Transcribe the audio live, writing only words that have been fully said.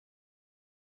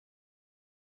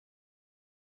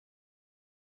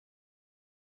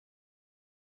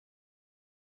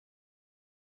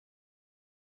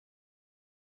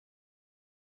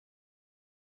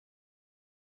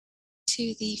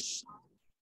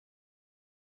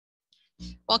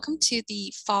Welcome to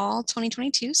the Fall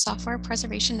 2022 Software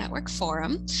Preservation Network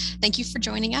Forum. Thank you for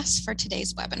joining us for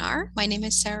today's webinar. My name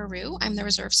is Sarah Rue. I'm the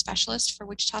Reserve Specialist for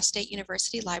Wichita State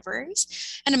University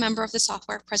Libraries and a member of the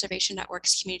Software Preservation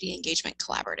Network's Community Engagement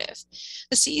Collaborative.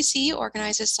 The CEC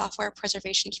organizes software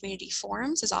preservation community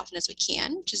forums as often as we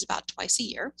can, which is about twice a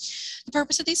year. The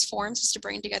purpose of these forums is to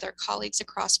bring together colleagues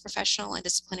across professional and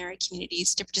disciplinary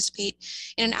communities to participate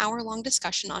in an hour-long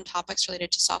discussion on topics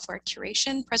related to software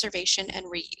curation, preservation, and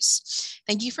reuse.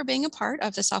 Thank you for being a part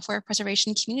of the software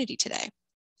preservation community today.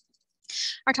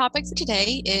 Our topic for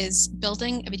today is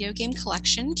building a video game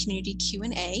collection community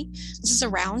Q&A. This is a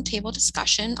roundtable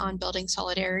discussion on building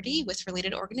solidarity with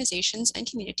related organizations and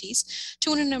communities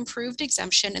to win an improved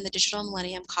exemption in the Digital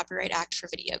Millennium Copyright Act for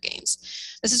video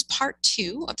games. This is part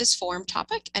 2 of this forum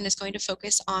topic and is going to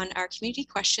focus on our community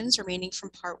questions remaining from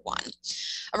part 1.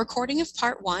 A recording of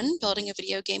part 1, building a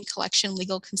video game collection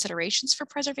legal considerations for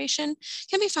preservation,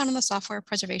 can be found on the Software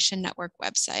Preservation Network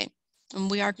website. And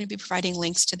we are going to be providing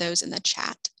links to those in the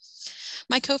chat.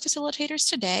 My co-facilitators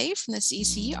today from the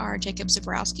CEC are Jacob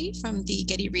Zabrowski from the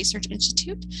Getty Research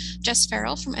Institute, Jess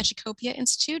Farrell from Educopia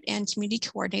Institute and Community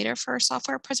Coordinator for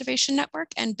Software Preservation Network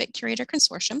and Bit Curator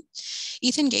Consortium,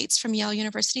 Ethan Gates from Yale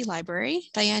University Library,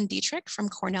 Diane Dietrich from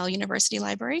Cornell University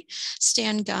Library,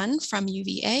 Stan Gunn from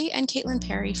UVA, and Caitlin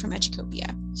Perry from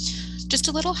Educopia. Just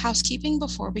a little housekeeping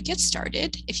before we get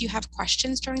started. If you have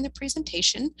questions during the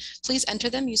presentation, please enter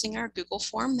them using our Google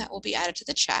form that will be added to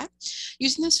the chat.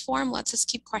 Using this form lets us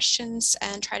keep questions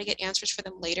and try to get answers for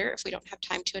them later if we don't have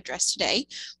time to address today,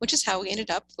 which is how we ended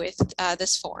up with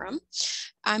this forum.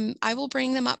 I will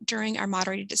bring them up during our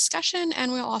moderated discussion,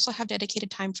 and we'll also have dedicated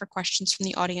time for questions from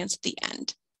the audience at the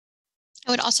end. I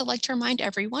would also like to remind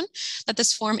everyone that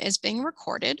this forum is being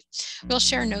recorded. We'll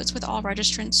share notes with all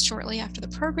registrants shortly after the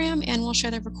program, and we'll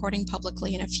share the recording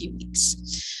publicly in a few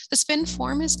weeks. The SPN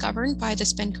Forum is governed by the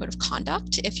SPN Code of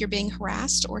Conduct. If you're being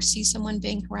harassed or see someone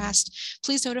being harassed,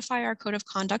 please notify our Code of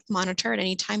Conduct monitor at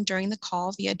any time during the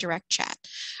call via direct chat.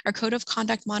 Our Code of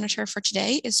Conduct monitor for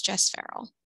today is Jess Farrell.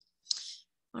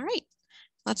 All right,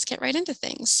 let's get right into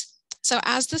things. So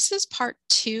as this is part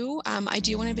 2, I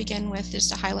do want to begin with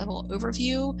just a high-level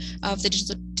overview of the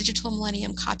Digital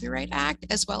Millennium Copyright Act,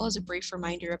 as well as a brief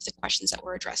reminder of the questions that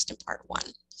were addressed in part 1.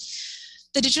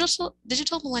 The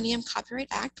Digital Millennium Copyright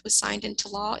Act was signed into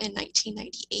law in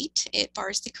 1998. It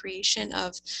bars the creation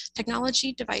of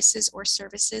technology, devices, or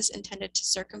services intended to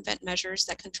circumvent measures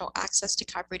that control access to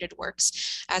copyrighted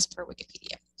works, as per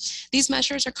Wikipedia. These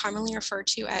measures are commonly referred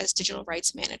to as digital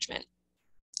rights management.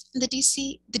 The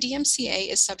DMCA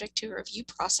is subject to a review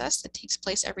process that takes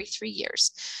place every 3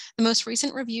 years. The most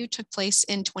recent review took place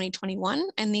in 2021,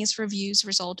 and these reviews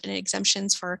result in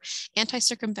exemptions for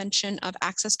anti-circumvention of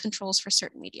access controls for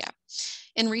certain media.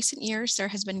 In recent years, there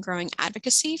has been growing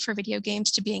advocacy for video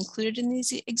games to be included in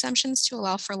these exemptions to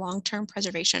allow for long-term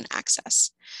preservation and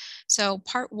access. So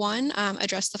part 1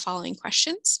 addressed the following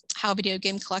questions: how video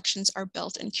game collections are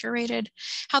built and curated,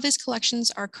 how these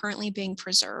collections are currently being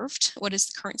preserved, what is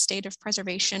the current state of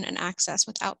preservation and access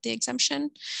without the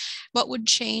exemption, what would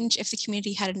change if the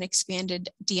community had an expanded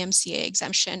DMCA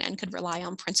exemption and could rely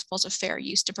on principles of fair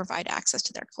use to provide access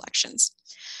to their collections.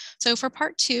 So for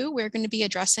part 2, we're going to be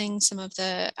addressing some of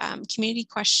the community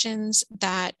questions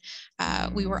that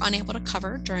we were unable to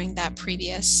cover during that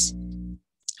previous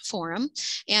forum,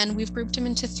 and we've grouped them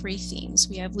into 3 themes.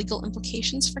 We have legal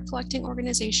implications for collecting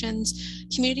organizations,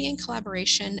 community and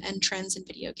collaboration, and trends in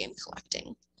video game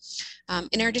collecting.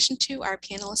 In addition to our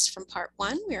panelists from part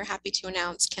 1, we are happy to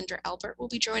announce Kendra Albert will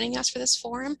be joining us for this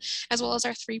forum, as well as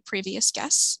our 3 previous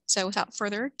guests. So without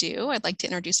further ado, I'd like to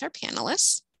introduce our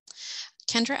panelists.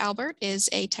 Kendra Albert is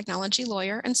a technology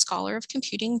lawyer and scholar of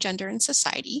computing, gender, and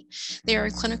society. They are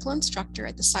a clinical instructor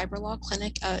at the CyberLaw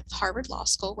Clinic at Harvard Law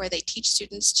School, where they teach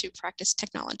students to practice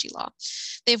technology law.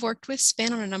 They've worked with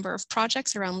SPN on a number of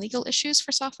projects around legal issues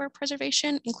for software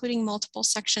preservation, including multiple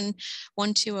Section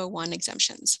 1201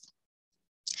 exemptions.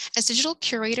 As digital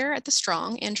curator at the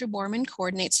Strong, Andrew Borman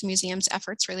coordinates the museum's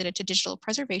efforts related to digital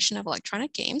preservation of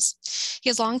electronic games. He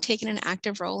has long taken an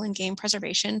active role in game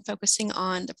preservation, focusing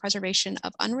on the preservation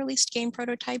of unreleased game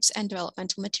prototypes and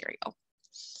developmental material.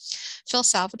 Phil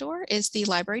Salvador is the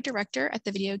library director at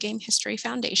the Video Game History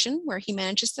Foundation, where he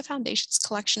manages the foundation's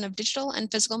collection of digital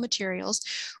and physical materials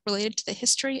related to the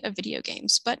history of video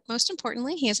games. But most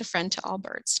importantly, he is a friend to all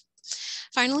birds.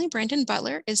 Finally, Brandon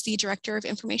Butler is the Director of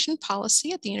Information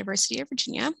Policy at the University of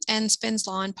Virginia and SPN's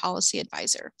Law and Policy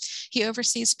Advisor. He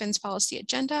oversees SPN's policy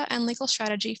agenda and legal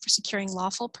strategy for securing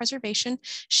lawful preservation,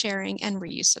 sharing, and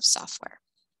reuse of software.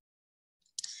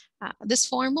 This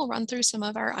forum will run through some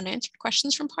of our unanswered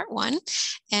questions from part 1,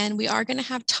 and we are going to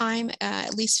have time,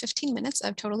 at least 15 minutes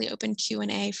of totally open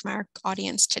Q&A from our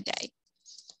audience today.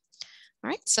 All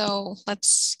right, so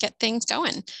let's get things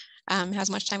going, as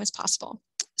much time as possible.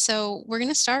 So we're going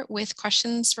to start with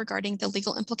questions regarding the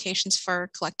legal implications for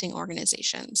collecting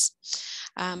organizations.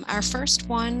 Our first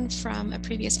one from a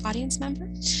previous audience member,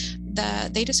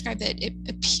 they describe that it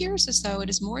appears as though it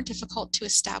is more difficult to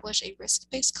establish a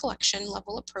risk-based collection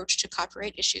level approach to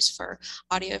copyright issues for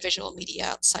audiovisual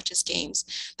media, such as games,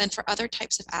 than for other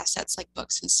types of assets like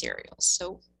books and serials.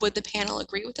 So would the panel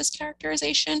agree with this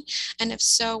characterization? And if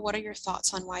so, what are your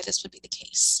thoughts on why this would be the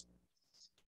case?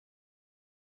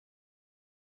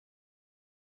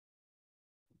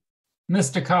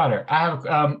 Mr. Cotter, I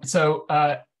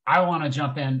have I want to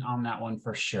jump in on that one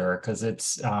for sure, because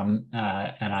it's and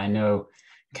I know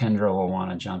Kendra will want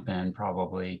to jump in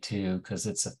probably too, because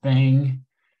it's a thing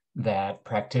that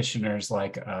practitioners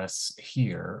like us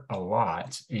hear a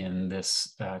lot in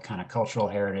this kind of cultural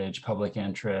heritage, public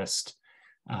interest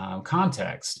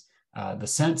context. The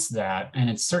sense that, and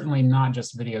it's certainly not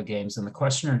just video games, and the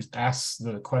questioner asks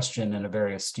the question in a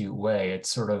very astute way, it's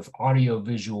sort of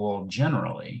audiovisual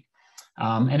generally.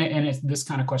 This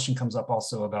kind of question comes up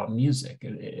also about music.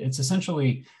 It's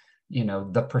essentially,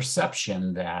 the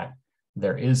perception that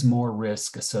there is more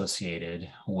risk associated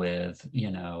with,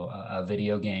 a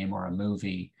video game or a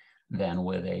movie than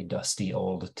with a dusty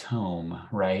old tome,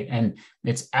 right? And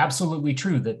it's absolutely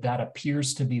true that that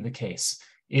appears to be the case.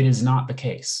 It is not the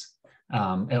case,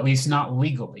 at least not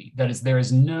legally. That is, there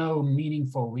is no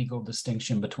meaningful legal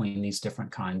distinction between these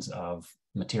different kinds of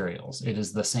materials. It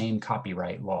is the same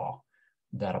copyright law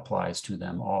that applies to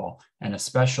them all, and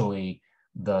especially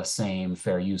the same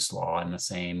fair use law and the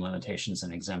same limitations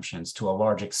and exemptions to a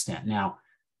large extent. Now,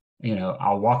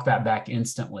 I'll walk that back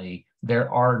instantly. There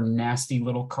are nasty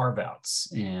little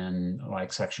carve-outs in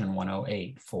like section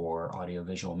 108 for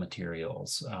audiovisual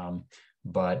materials.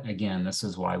 But again, this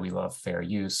is why we love fair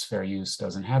use. Fair use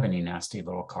doesn't have any nasty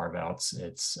little carve-outs.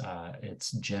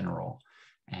 It's general.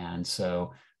 And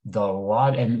so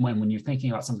and when you're thinking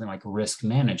about something like risk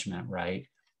management, right,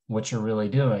 what you're really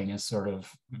doing is sort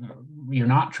of, you're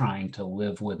not trying to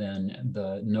live within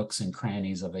the nooks and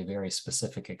crannies of a very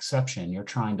specific exception. You're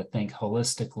trying to think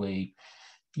holistically,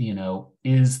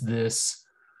 is this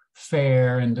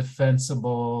fair and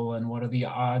defensible, and what are the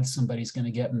odds somebody's going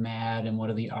to get mad, and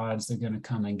what are the odds they're going to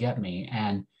come and get me,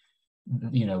 and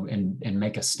and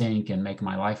make a stink and make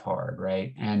my life hard,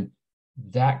 right? And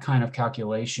that kind of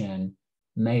calculation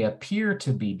may appear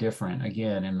to be different,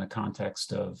 again, in the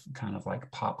context of kind of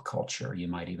like pop culture, you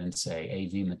might even say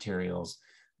AV materials.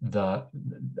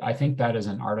 I think that is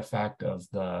an artifact of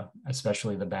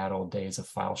especially the bad old days of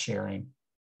file sharing,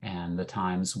 and the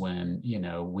times when,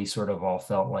 we sort of all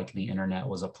felt like the internet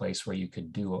was a place where you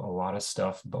could do a lot of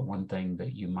stuff, but one thing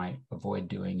that you might avoid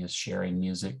doing is sharing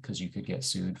music, because you could get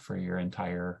sued for your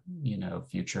entire,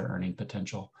 future earning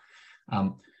potential.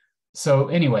 So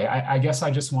anyway, I guess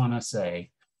I just want to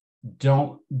say,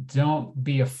 don't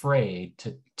be afraid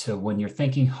to when you're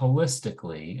thinking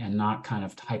holistically and not kind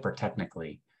of hyper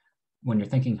technically, when you're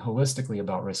thinking holistically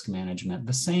about risk management,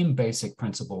 the same basic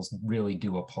principles really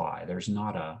do apply. There's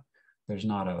not a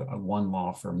one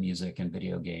law for music and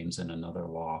video games and another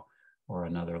law or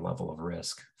another level of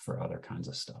risk for other kinds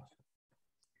of stuff.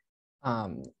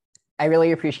 I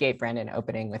really appreciate Brandon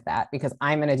opening with that, because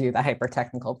I'm going to do the hyper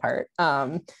technical part,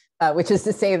 which is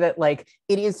to say that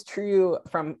it is true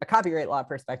from a copyright law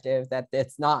perspective that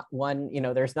it's not one,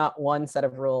 there's not one set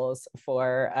of rules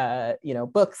for,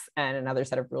 books and another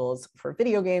set of rules for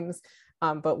video games.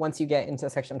 But once you get into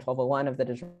section 1201 of the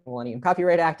Digital Millennium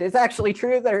Copyright Act, it's actually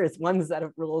true there is one set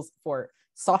of rules for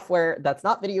software that's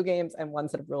not video games and one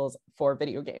set of rules for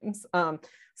video games.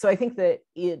 So I think that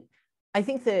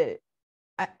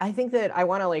I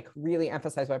want to really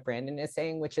emphasize what Brandon is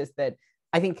saying, which is that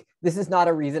I think this is not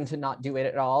a reason to not do it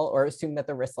at all, or assume that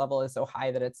the risk level is so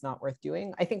high that it's not worth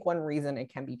doing. I think one reason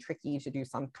it can be tricky to do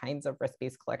some kinds of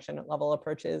risk-based collection level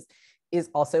approaches is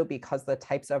also because the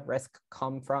types of risk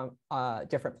come from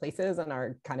different places and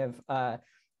are kind of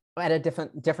at a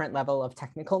different level of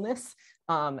technicalness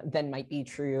than might be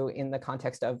true in the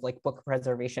context of book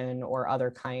preservation or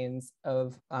other kinds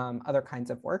of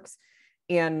works.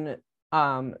 And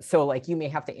so you may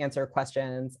have to answer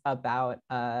questions about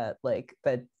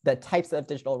the types of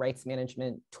digital rights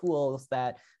management tools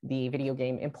that the video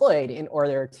game employed in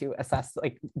order to assess,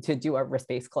 to do a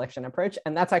risk-based collection approach.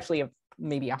 And that's actually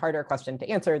maybe a harder question to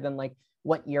answer than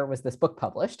what year was this book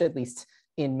published, at least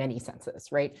in many senses,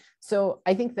 right? So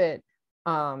I think that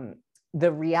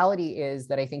the reality is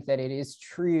that I think that it is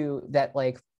true that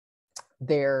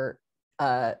the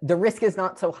risk is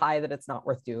not so high that it's not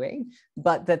worth doing,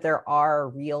 but that there are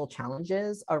real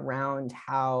challenges around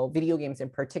how video games in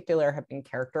particular have been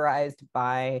characterized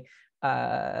by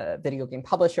video game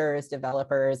publishers,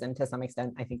 developers, and to some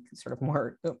extent, I think sort of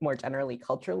more generally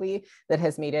culturally, that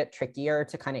has made it trickier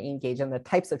to kind of engage in the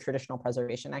types of traditional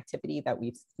preservation activity that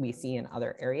we see in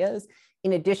other areas,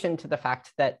 in addition to the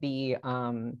fact that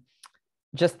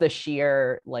just the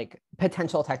sheer like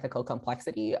potential technical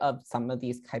complexity of some of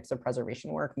these types of preservation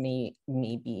work may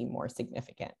be more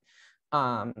significant.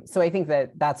 So I think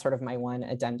that that's sort of my one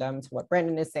addendum to what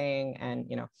Brandon is saying. And,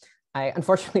 you know, I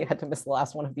unfortunately had to miss the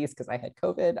last one of these because I had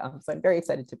COVID. So I'm very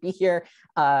excited to be here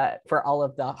for all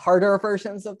of the harder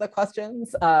versions of the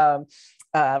questions.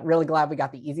 Really glad we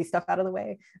got the easy stuff out of the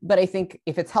way. But I think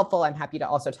if it's helpful, I'm happy to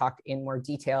also talk in more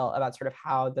detail about sort of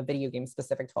how the video game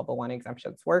specific 1201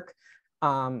 exemptions work.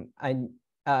 Because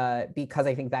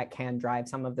I think that can drive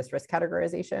some of this risk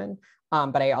categorization.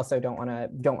 But I also don't want to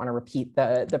repeat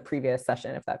the previous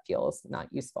session if that feels not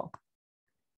useful.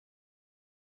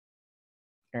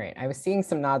 All right, I was seeing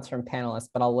some nods from panelists,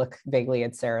 but I'll look vaguely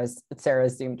at Sarah's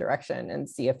Zoom direction and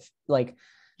see if like.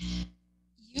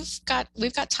 We've got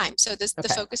time. So the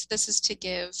focus of this is to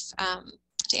give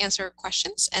to answer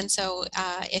questions, and so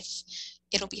if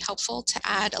it'll be helpful to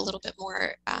add a little bit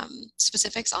more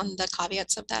specifics on the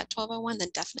caveats of that 1201, then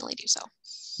definitely do so.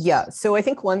 Yeah, so I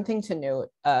think one thing to note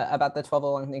about the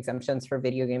 1201 exemptions for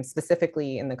video games,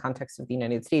 specifically in the context of the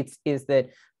United States, is that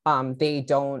they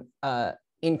don't,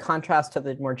 in contrast to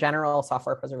the more general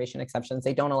software preservation exceptions,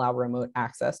 they don't allow remote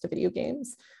access to video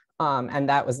games. And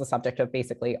that was the subject of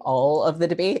basically all of the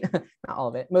debate, not all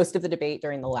of it, most of the debate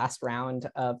during the last round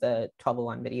of the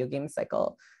 1201 video game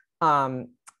cycle.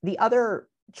 The other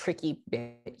tricky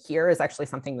bit here is actually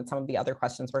something that some of the other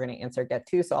questions we're going to answer get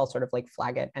to. So I'll sort of like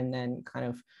flag it and then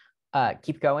kind of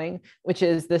keep going, which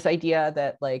is this idea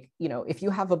that, like, you know, if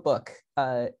you have a book,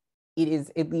 it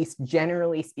is at least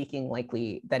generally speaking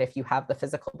likely that if you have the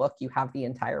physical book, you have the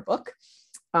entire book.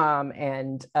 You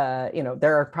know,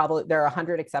 there are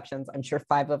 100 exceptions. I'm sure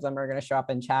 5 of them are going to show up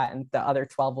in chat and the other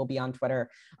 12 will be on Twitter.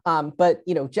 But,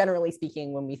 you know, generally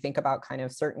speaking, when we think about kind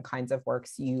of certain kinds of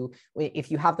works, if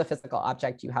you have the physical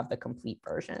object, you have the complete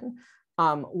version.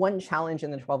 One challenge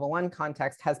in the 1201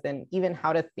 context has been even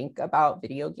how to think about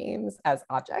video games as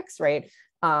objects, right?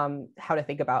 How to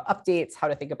think about updates, how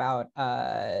to think about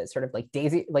sort of like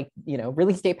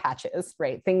release date patches,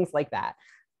 right? Things like that.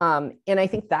 And I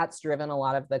think that's driven a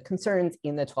lot of the concerns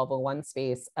in the 1201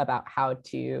 space about how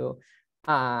to,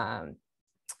 thank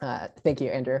you,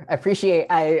 Andrew. I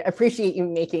appreciate you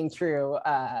making true,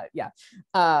 yeah.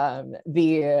 I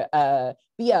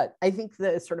think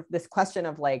the sort of this question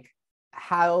of like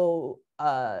how,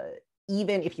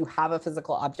 even if you have a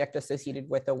physical object associated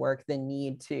with the work, the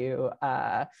need to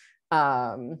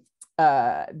kind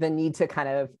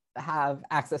of have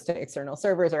access to external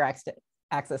servers or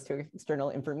access to external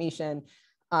information,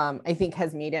 I think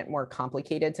has made it more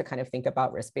complicated to kind of think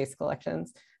about risk-based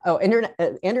collections. Oh,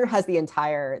 Andrew has the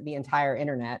entire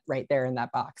internet right there in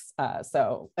that box.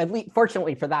 So at least,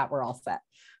 fortunately for that, we're all set.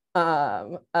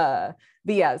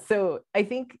 But yeah, so I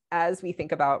think as we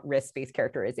think about risk-based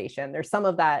characterization, there's some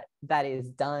of that is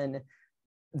done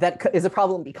that is a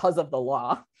problem because of the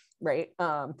law, right?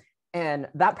 And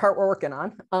that part we're working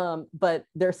on. But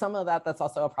there's some of that that's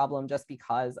also a problem just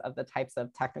because of the types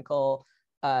of technical,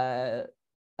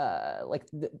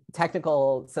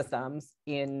 technical systems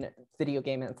in video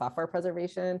game and software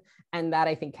preservation. And that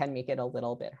I think can make it a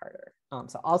little bit harder.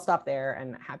 So I'll stop there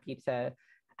and happy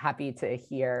to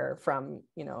hear from,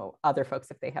 you know, other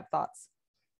folks if they have thoughts.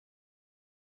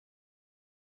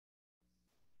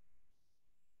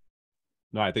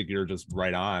 No, I think you're just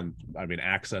right on. I mean,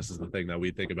 access is the thing that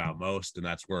we think about most, and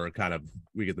that's where kind of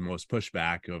we get the most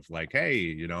pushback of like, hey,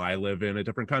 you know, I live in a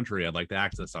different country, I'd like to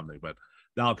access something, but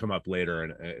that'll come up later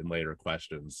in later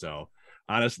questions. So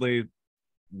honestly,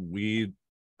 we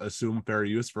assume fair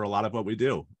use for a lot of what we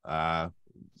do.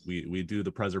 We do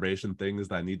the preservation things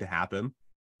that need to happen,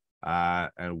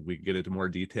 and we get into more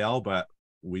detail, but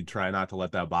we try not to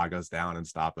let that bog us down and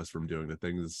stop us from doing the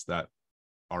things that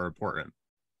are important.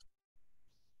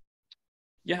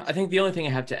 Yeah, I think the only thing I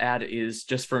have to add is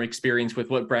just from experience with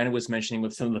what Brandon was mentioning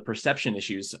with some of the perception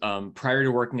issues. Prior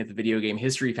to working at the Video Game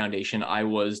History Foundation, I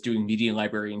was doing media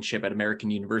librarianship at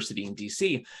American University in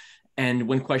DC. And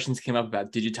when questions came up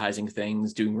about digitizing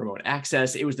things, doing remote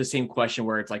access, it was the same question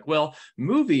where it's like, well,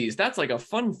 movies, that's like a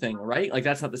fun thing, right? Like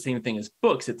that's not the same thing as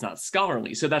books. It's not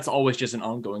scholarly. So that's always just an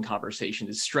ongoing conversation,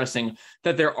 is stressing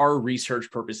that there are research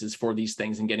purposes for these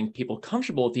things and getting people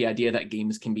comfortable with the idea that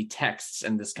games can be texts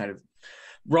and this kind of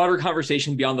broader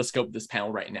conversation beyond the scope of this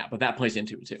panel right now, but that plays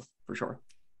into it too, for sure.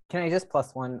 Can I just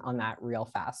plus one on that real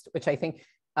fast, which I think,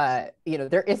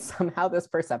 there is somehow this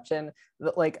perception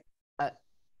that like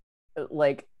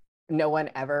no one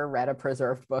ever read a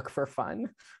preserved book for fun.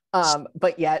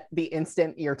 But yet the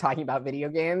instant you're talking about video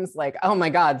games, like, oh my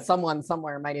God, someone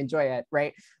somewhere might enjoy it,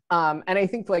 right? And I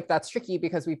think like that's tricky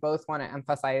because we both want to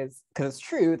emphasize, because it's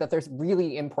true that there's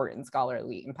really important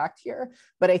scholarly impact here.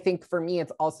 But I think for me,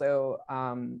 it's also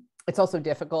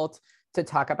difficult to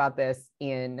talk about this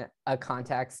in a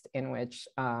context in which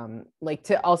like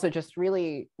to also just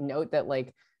really note that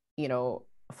like,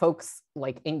 folks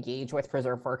like engage with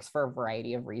preserved works for a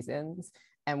variety of reasons.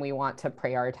 And we want to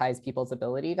prioritize people's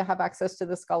ability to have access to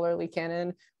the scholarly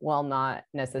canon while not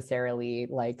necessarily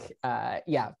like,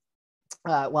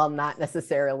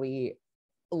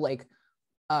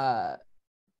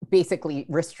 basically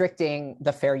restricting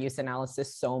the fair use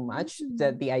analysis so much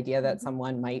that the idea that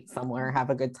someone might somewhere have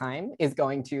a good time is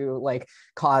going to like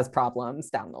cause problems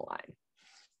down the line.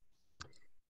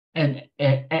 And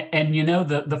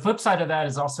the flip side of that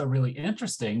is also really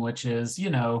interesting, which is,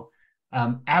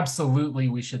 absolutely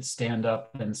we should stand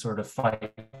up and sort of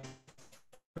fight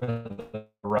for the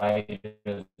right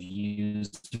of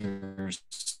users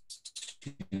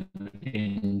to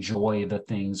enjoy the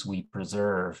things we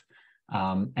preserve.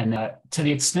 And to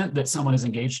the extent that someone is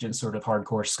engaged in sort of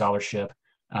hardcore scholarship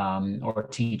or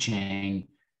teaching,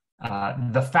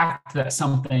 the fact that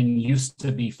something used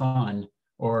to be fun,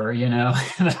 or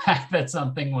the fact that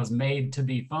something was made to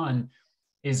be fun,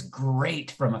 is great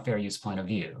from a fair use point of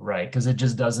view, right? Because it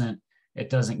just doesn't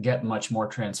get much more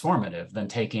transformative than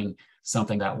taking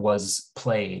something that was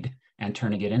played and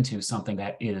turning it into something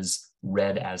that is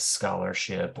read as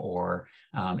scholarship or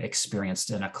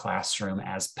experienced in a classroom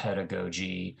as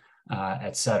pedagogy,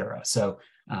 et cetera. So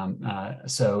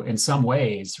in some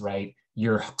ways, right,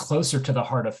 you're closer to the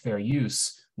heart of fair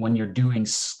use when you're doing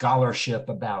scholarship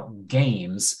about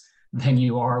games than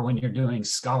you are when you're doing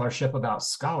scholarship about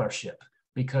scholarship,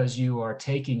 because you are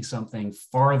taking something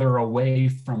farther away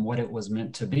from what it was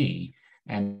meant to be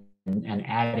and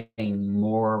adding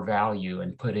more value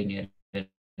and putting it in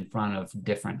front of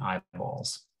different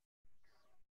eyeballs.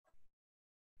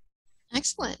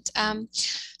 Excellent.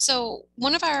 So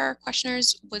one of our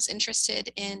questioners was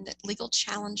interested in legal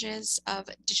challenges of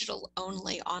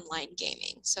digital-only online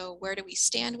gaming. So where do we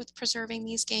stand with preserving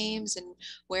these games, and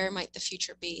where might the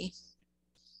future be?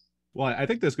 Well, I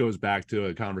think this goes back to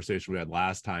a conversation we had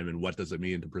last time, and what does it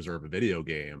mean to preserve a video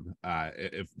game?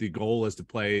 If the goal is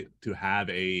to have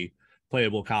a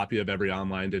playable copy of every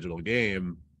online digital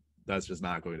game, that's just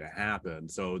not going to happen.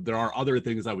 So there are other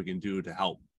things that we can do to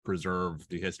help preserve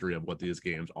the history of what these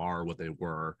games are, what they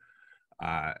were,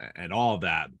 and all of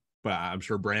that. But I'm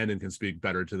sure Brandon can speak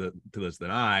better to this than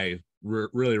I.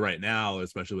 Really, right now,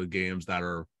 especially with games that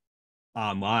are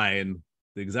online,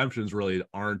 the exemptions really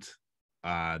aren't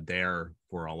there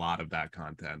for a lot of that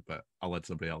content. But I'll let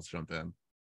somebody else jump in.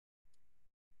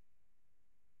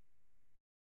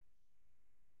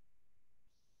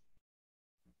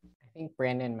 I think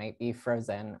Brandon might be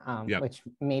frozen, Yep. which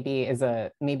maybe is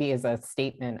a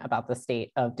statement about the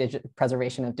state of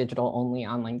preservation of digital only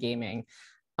online gaming.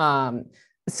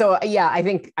 So yeah, I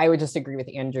think I would just agree with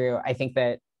Andrew. I think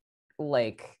that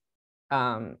like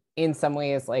in some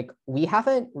ways, like we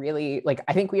haven't really, like,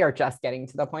 I think we are just getting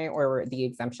to the point where the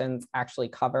exemptions actually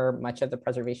cover much of the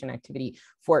preservation activity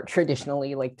for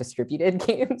traditionally like distributed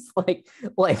games.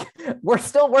 like we're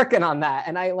still working on that.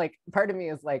 And I like, part of me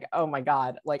is like, oh my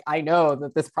God, like I know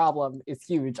that this problem is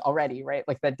huge already, right?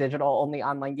 Like that digital only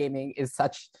online gaming is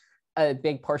such a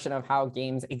big portion of how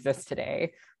games exist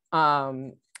today.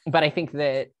 But I think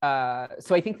that,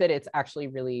 so I think that it's actually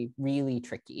really, really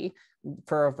tricky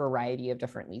for a variety of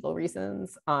different legal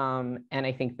reasons. And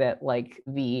I think that like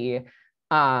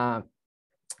some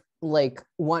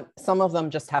of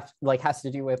them just has to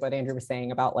do with what Andrew was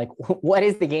saying about like, what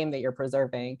is the game that you're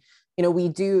preserving? You know, we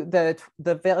do the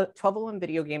 1201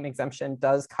 video game exemption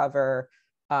does cover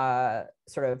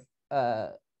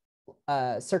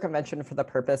circumvention for the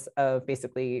purpose of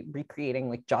basically recreating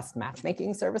like just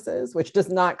matchmaking services, which does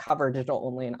not cover digital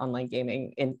only and online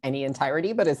gaming in any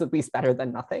entirety, but is at least better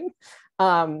than nothing.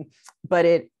 But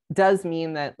it does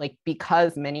mean that like,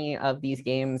 because many of these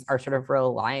games are sort of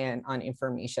reliant on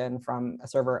information from a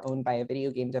server owned by a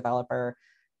video game developer,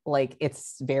 like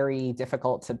it's very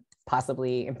difficult to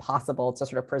possibly impossible to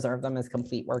sort of preserve them as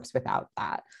complete works without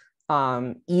that,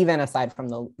 even aside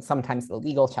from sometimes the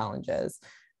legal challenges.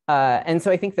 And so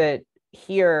I think that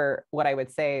here, what I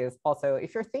would say is also,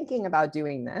 if you're thinking about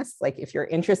doing this, like if you're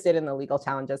interested in the legal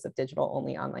challenges of digital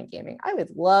only online gaming, I would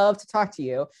love to talk to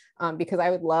you because I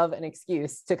would love an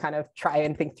excuse to kind of try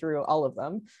and think through all of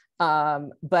them.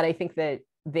 But I think that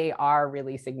they are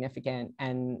really significant,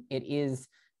 and it is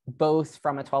both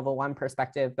from a 1201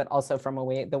 perspective, but also from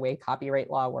the way copyright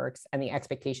law works and the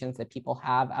expectations that people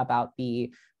have about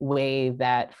the way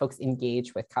that folks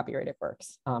engage with copyrighted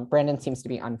works. Brandon seems to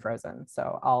be unfrozen,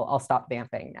 so I'll stop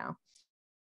vamping now.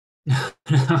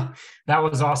 That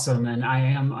was awesome, and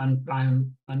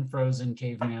I'm unfrozen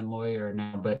caveman lawyer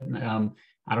now, but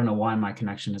I don't know why my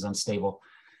connection is unstable.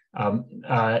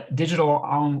 Digital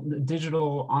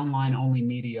online only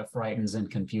media frightens and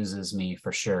confuses me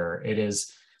for sure. It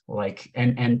is like,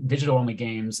 and digital only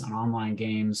games and online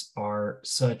games are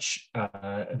such,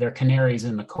 they're canaries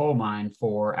in the coal mine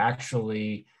for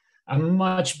actually a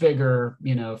much bigger,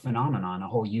 phenomenon, a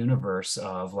whole universe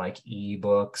of like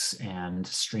ebooks and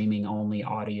streaming only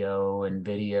audio and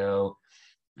video.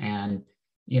 And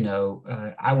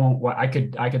I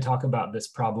could talk about this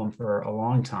problem for a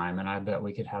long time, and I bet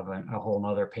we could have a whole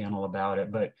nother panel about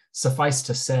it. But suffice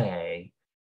to say,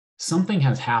 something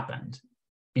has happened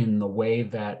in the way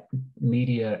that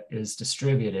media is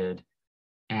distributed,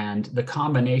 and the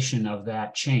combination of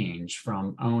that change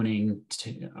from owning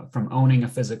a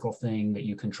physical thing that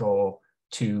you control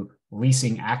to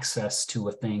leasing access to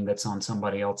a thing that's on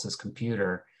somebody else's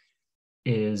computer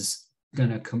is in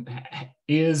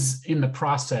the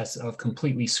process of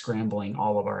completely scrambling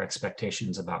all of our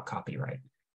expectations about copyright.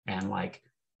 And like,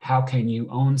 how can you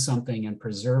own something and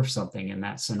preserve something in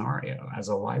that scenario as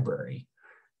a library?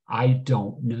 I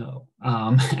don't know.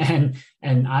 And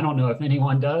I don't know if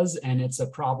anyone does. And it's a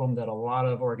problem that a lot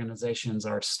of organizations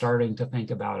are starting to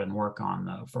think about and work on,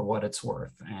 though, for what it's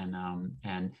worth.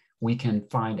 And we can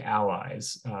find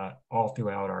allies all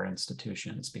throughout our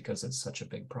institutions because it's such a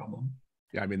big problem.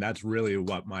 Yeah, I mean, that's really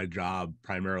what my job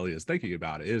primarily is thinking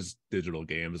about, is digital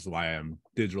games. Why I'm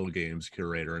digital games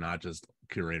curator, not just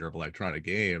curator of electronic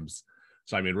games.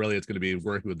 So, I mean, really, it's going to be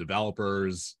working with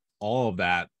developers. All of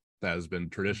that has been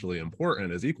traditionally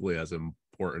important is equally as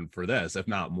important for this, if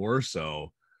not more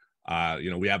so.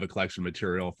 We have a collection of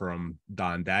material from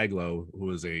Don Daglow, who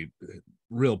is a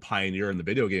real pioneer in the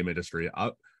video game industry,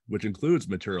 which includes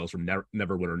materials from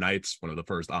Neverwinter Nights, one of the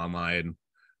first online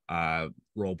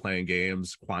role-playing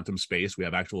games, Quantum Space. We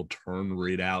have actual turn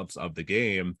readouts of the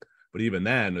game, but even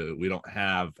then we don't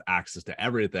have access to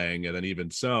everything. And then even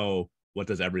so, what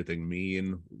does everything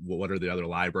mean? What are the other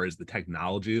libraries, the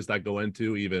technologies that go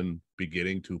into even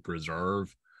beginning to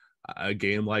preserve a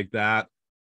game like that?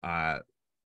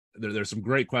 There's some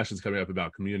great questions coming up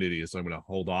about communities, so I'm going to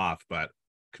hold off, but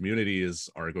communities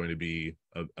are going to be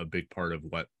a big part of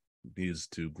what needs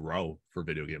to grow for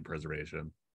video game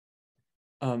preservation.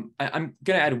 I'm going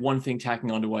to add one thing,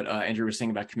 tacking on to what Andrew was saying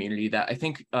about community, that I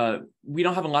think we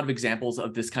don't have a lot of examples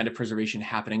of this kind of preservation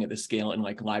happening at this scale in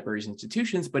like libraries and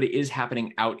institutions, but it is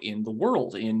happening out in the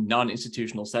world in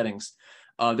non-institutional settings.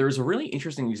 There was a really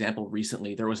interesting example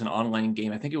recently. There was an online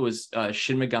game, I think it was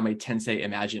Shin Megami Tensei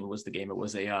Imagine was the game. It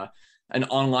was an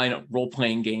online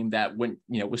role-playing game that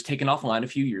was taken offline a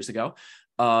few years ago.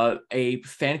 A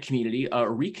fan community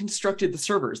reconstructed the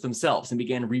servers themselves and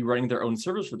began rerunning their own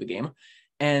servers for the game,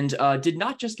 and did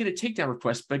not just get a takedown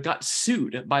request, but got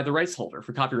sued by the rights holder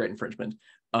for copyright infringement.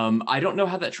 I don't know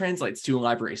how that translates to a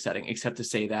library setting, except to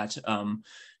say that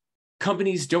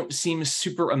companies don't seem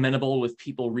super amenable with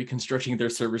people reconstructing their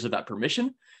servers without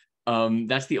permission.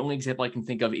 That's the only example I can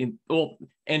think of.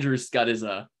 Andrew's got his...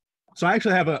 So I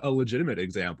actually have a legitimate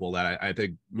example that I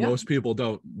think most people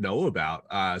don't know about.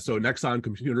 So Nexon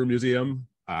Computer Museum,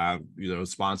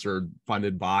 sponsored,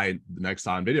 funded by the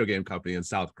Nexon video game company in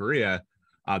South Korea.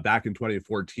 Back in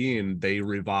 2014, they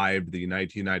revived the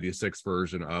 1996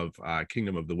 version of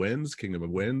Kingdom of Winds,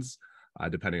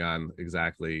 depending on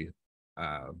exactly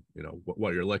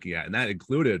what you're looking at. And that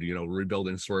included,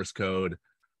 rebuilding source code,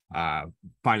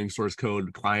 finding source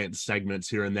code client segments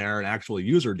here and there, and actual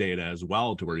user data as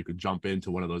well, to where you could jump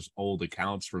into one of those old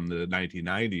accounts from the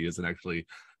 1990s and actually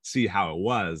see how it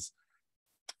was.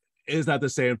 Is that the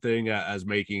same thing as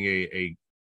making a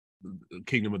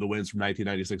Kingdom of the Winds from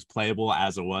 1996 playable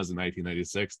as it was in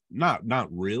 1996? Not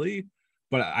really,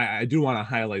 but I do want to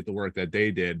highlight the work that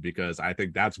they did, because I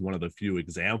think that's one of the few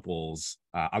examples,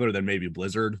 other than maybe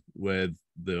Blizzard with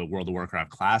the World of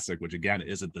Warcraft Classic, which again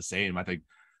isn't the same. I think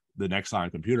the Nexon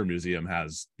Computer Museum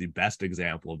has the best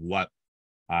example of what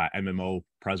MMO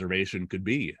preservation could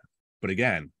be. But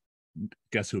again,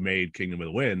 guess who made Kingdom of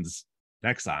the Winds?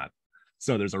 Nexon.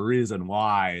 So there's a reason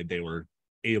why they were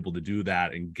able to do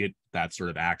that and get that sort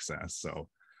of access. So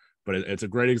but it's a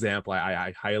great example.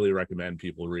 I highly recommend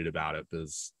people read about it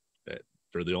because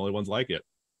they're the only ones like it.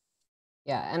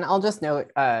 Yeah, and I'll just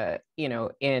note, you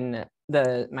know, in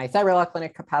my CyberLaw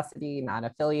Clinic capacity, not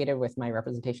affiliated with my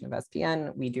representation of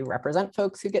SPN, we do represent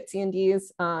folks who get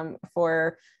C&Ds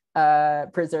for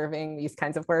preserving these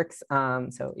kinds of works.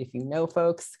 So if you know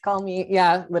folks, call me.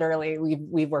 Yeah, literally,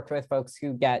 we've worked with folks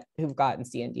who've gotten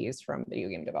C&Ds from video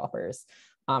game developers.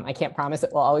 I can't promise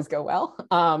it will always go well,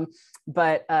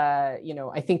 but you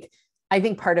know, I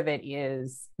think part of it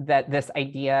is that this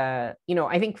idea, you know,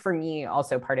 I think for me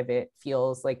also part of it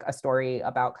feels like a story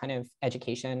about kind of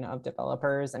education of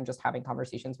developers and just having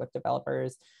conversations with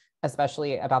developers,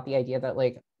 especially about the idea that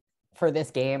like for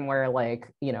this game where like,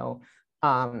 you know,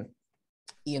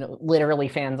 literally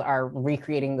fans are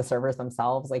recreating the servers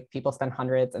themselves. Like people spend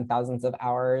hundreds and thousands of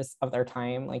hours of their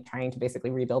time like trying to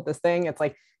basically rebuild this thing. It's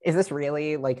like, is this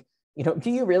really like, you know,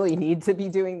 do you really need to be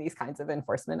doing these kinds of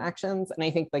enforcement actions? And I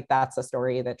think like that's a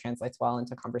story that translates well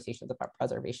into conversations about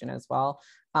preservation as well.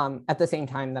 At the same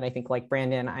time that I think like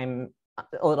Brandon, I'm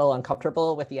a little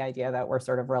uncomfortable with the idea that we're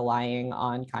sort of relying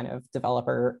on kind of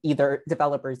developers either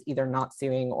not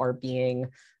suing or being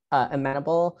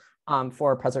amenable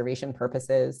for preservation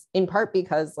purposes, in part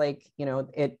because like, you know,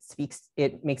 it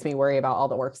makes me worry about all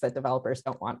the works that developers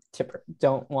don't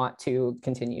want to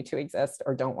continue to exist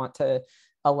or don't want to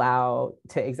allow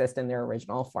to exist in their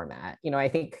original format. You know, I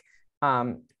think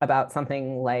about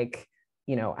something like,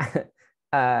 you know,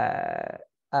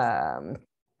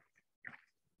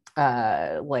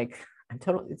 like I'm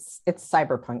totally, it's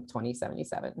Cyberpunk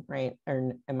 2077, right?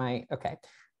 Or am I okay?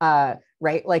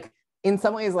 Right, like in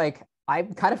some ways, like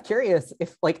I'm kind of curious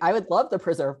if like I would love the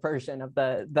preserved version of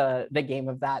the game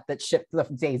of that shipped the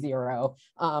day zero,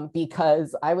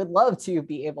 because I would love to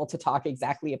be able to talk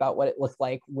exactly about what it looked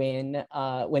like when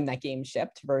that game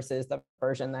shipped versus the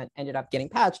version that ended up getting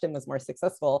patched and was more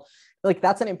successful. Like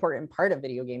that's an important part of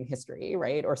video game history,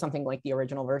 right? Or something like the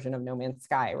original version of No Man's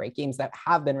Sky, right? Games that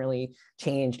have been really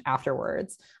changed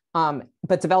afterwards.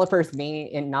 But developers may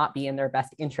not be in their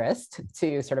best interest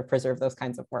to sort of preserve those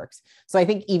kinds of works. So I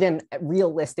think even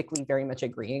realistically very much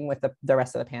agreeing with the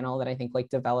rest of the panel that I think like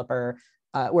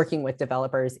working with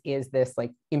developers is this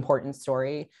like important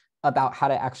story about how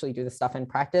to actually do the stuff in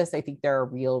practice. I think there are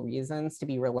real reasons to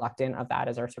be reluctant of that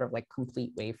as our sort of like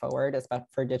complete way forward, especially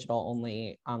for digital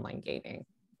only online gaming.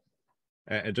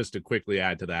 And just to quickly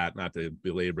add to that, not to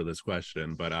belabor this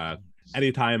question, but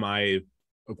anytime I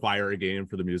acquire a game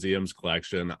for the museum's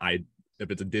collection,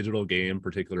 if it's a digital game,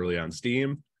 particularly on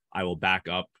Steam, I will back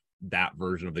up that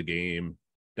version of the game.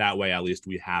 That way, at least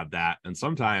we have that. And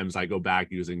sometimes I go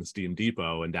back using Steam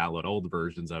Depot and download old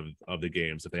versions of the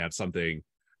games if they have something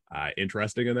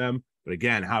interesting in them. But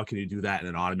again, how can you do that in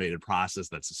an automated process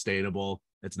that's sustainable?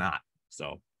 It's not.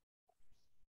 So.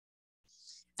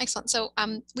 Excellent. So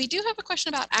we do have a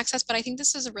question about access, but I think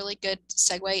this is a really good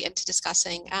segue into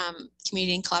discussing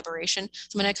community and collaboration.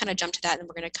 So I'm going to kind of jump to that, and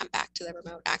we're going to come back to the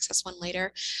remote access one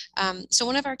later. So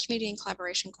one of our community and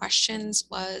collaboration questions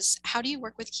was, how do you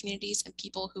work with communities and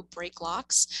people who break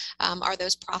locks? Are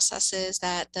those processes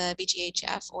that the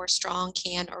BGHF or Strong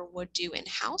can or would do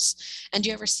in-house? And do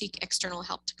you ever seek external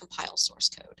help to compile source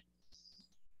code?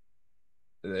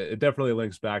 It definitely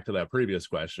links back to that previous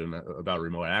question about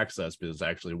remote access, because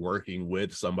actually working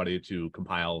with somebody to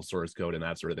compile source code and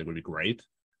that sort of thing would be great.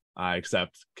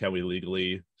 Except, can we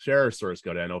legally share source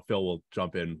code? I know Phil will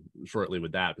jump in shortly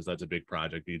with that, because that's a big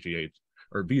project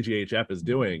BGHF is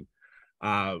doing.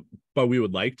 But we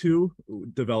would like to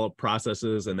develop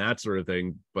processes and that sort of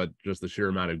thing, but just the sheer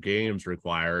amount of games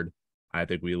required, I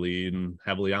think we lean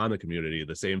heavily on the community.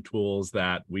 The same tools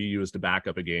that we use to back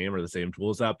up a game are the same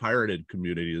tools that piracy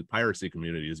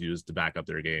communities use to back up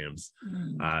their games.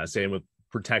 Same with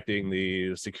protecting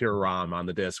the secure ROM on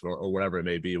the disk or whatever it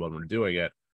may be when we're doing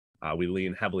it. We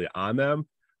lean heavily on them.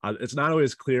 It's not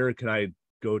always clear, can I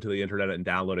go to the internet and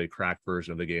download a cracked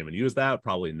version of the game and use that?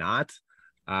 Probably not.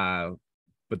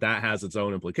 But that has its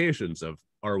own implications of,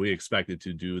 are we expected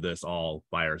to do this all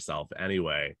by ourselves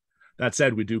anyway? That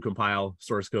said, we do compile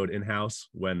source code in-house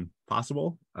when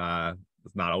possible.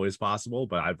 It's not always possible,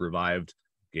 but I've revived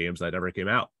games that never came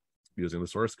out using the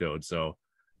source code. So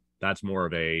that's more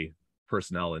of a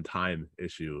personnel and time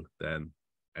issue than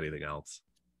anything else.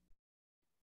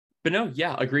 But no,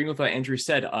 yeah, agreeing with what Andrew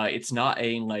said, it's not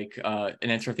an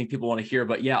answer I think people want to hear,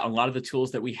 but yeah, a lot of the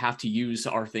tools that we have to use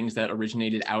are things that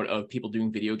originated out of people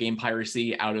doing video game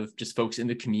piracy, out of just folks in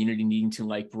the community needing to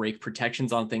like break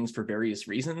protections on things for various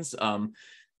reasons.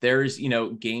 There's,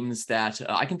 games that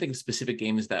I can think of specific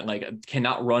games that like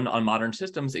cannot run on modern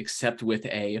systems except with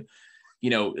a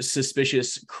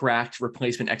suspicious, cracked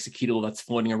replacement executable that's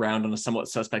floating around on a somewhat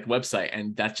suspect website.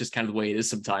 And that's just kind of the way it is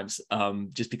sometimes,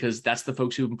 just because that's the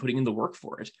folks who've been putting in the work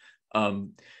for it.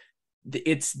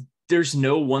 There's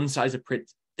no one size I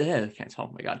can't talk,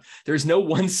 oh my God. There's no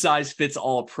one size fits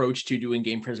all approach to doing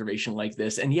game preservation like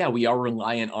this. And yeah, we are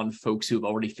reliant on folks who have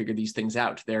already figured these things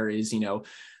out. There is,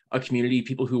 a community of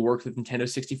people who work with Nintendo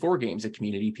 64 games, a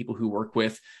community of people who work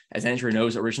with, as Andrew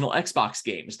knows, original Xbox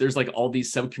games. There's like all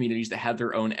these sub-communities that have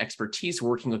their own expertise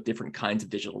working with different kinds of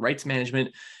digital rights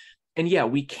management. And yeah,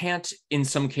 we can't, in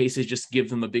some cases, just give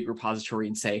them a big repository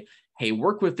and say, hey,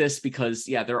 work with this, because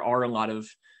yeah, there are a lot of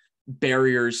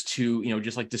barriers to,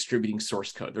 just like distributing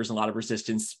source code. There's a lot of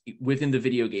resistance within the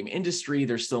video game industry.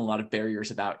 There's still a lot of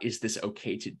barriers about, is this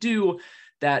okay to do,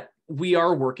 that we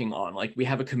are working on. Like, we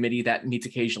have a committee that meets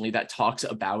occasionally that talks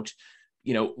about,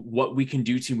 what we can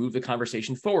do to move the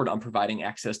conversation forward on providing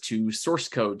access to source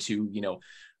code to,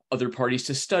 other parties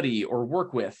to study or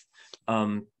work with.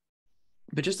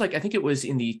 But just like, I think it was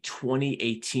in the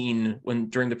 2018, when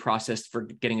during the process for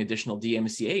getting additional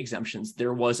DMCA exemptions,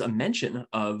 there was a mention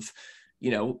of,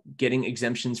 getting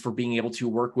exemptions for being able to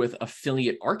work with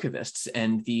affiliate archivists.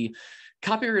 And the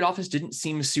Copyright Office didn't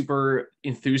seem super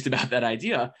enthused about that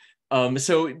idea.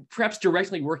 So perhaps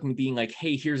directly working, being like,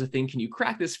 hey, here's a thing, can you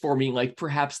crack this for me? Like,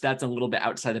 perhaps that's a little bit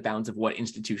outside the bounds of what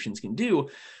institutions can do.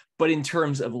 But in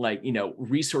terms of like,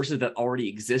 resources that already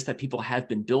exist that people have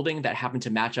been building that happen to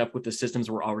match up with the systems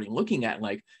we're already looking at,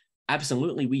 like,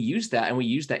 absolutely, we use that, and we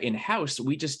use that in-house.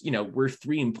 We just, we're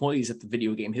 3 employees at the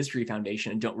Video Game History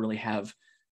Foundation and don't really have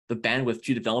the bandwidth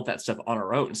to develop that stuff on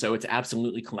our own. So it's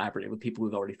absolutely collaborative with people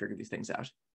who've already figured these things out.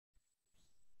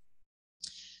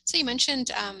 So you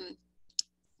mentioned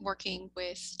working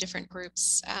with different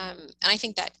groups, and I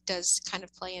think that does kind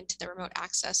of play into the remote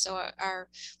access. So our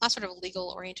last sort of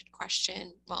legal-oriented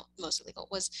question, well, mostly legal,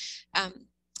 was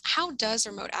how does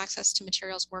remote access to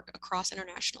materials work across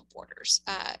international borders?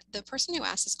 The person who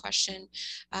asked this question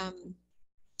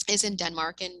is in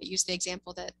Denmark, and used the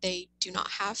example that they do not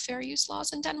have fair use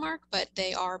laws in Denmark, but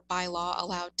they are by law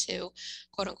allowed to,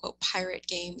 quote unquote, pirate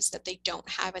games that they don't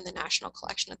have in the national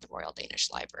collection at the Royal Danish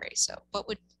Library. So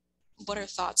what are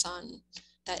thoughts on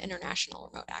that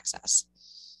international remote access?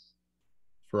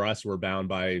 For us, we're bound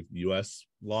by US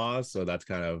laws. So that's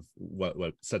kind of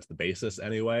what sets the basis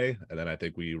anyway. And then I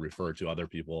think we refer to other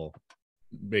people,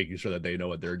 making sure that they know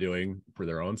what they're doing for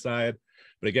their own side.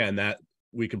 But again, that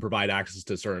we can provide access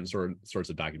to certain sorts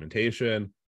of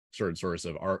documentation, certain sorts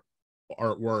of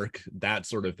artwork, that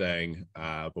sort of thing.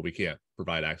 But we can't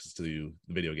provide access to the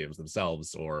video games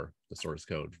themselves or the source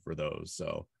code for those.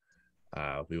 So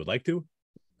we would like to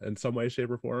in some way,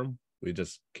 shape, or form. We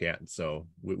just can't. So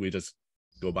we just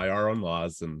go by our own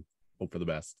laws and hope for the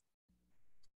best.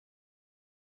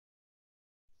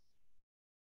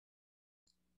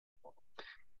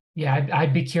 Yeah,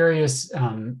 I'd be curious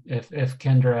if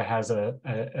Kendra has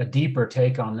a deeper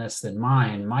take on this than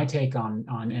mine. My take on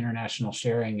international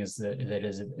sharing is that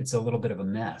it's a little bit of a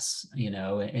mess.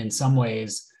 In some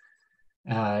ways,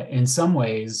 I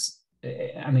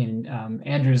mean,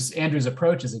 Andrew's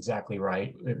approach is exactly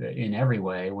right in every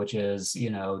way, which is, the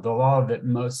law that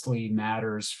mostly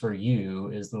matters for you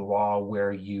is the law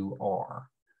where you are.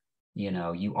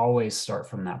 You always start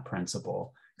from that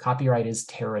principle. Copyright is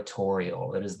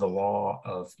territorial. It is the law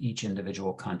of each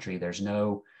individual country. There's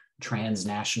no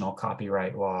transnational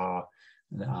copyright law.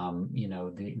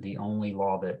 The only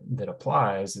law that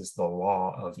applies is the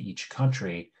law of each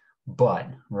country. But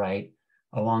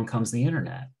along comes the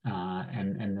internet,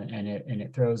 and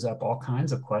it throws up all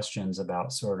kinds of questions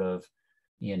about sort of,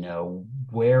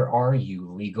 where are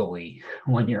you legally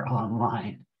when you're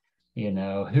online?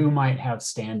 Who might have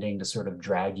standing to sort of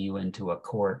drag you into a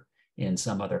court in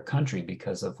some other country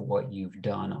because of what you've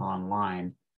done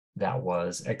online that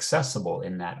was accessible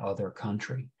in that other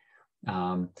country.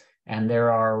 And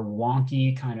there are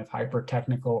wonky kind of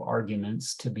hyper-technical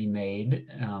arguments to be made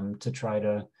to try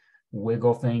to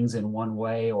wiggle things in one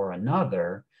way or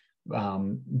another.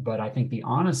 But I think the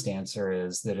honest answer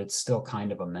is that it's still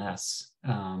kind of a mess.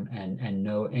 And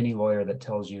any lawyer that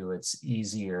tells you it's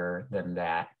easier than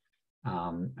that,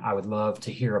 I would love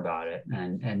to hear about it.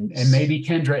 And maybe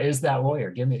Kendra is that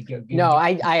lawyer. No,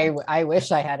 I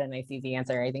wish I had a nice easy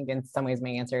answer. I think in some ways my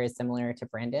answer is similar to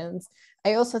Brandon's.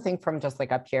 I also think from just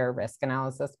like a pure risk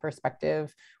analysis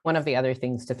perspective, one of the other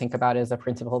things to think about is a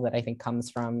principle that I think comes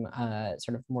from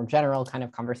sort of more general kind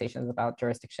of conversations about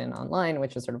jurisdiction online,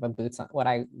 which is sort of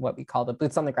what we call the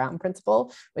boots on the ground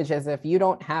principle, which is if you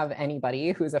don't have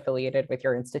anybody who's affiliated with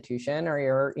your institution or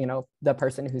your, the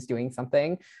person who's doing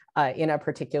something in a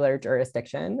particular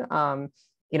jurisdiction,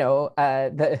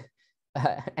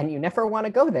 and you never want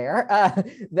to go there,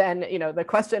 then the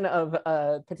question of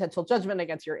potential judgment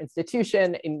against your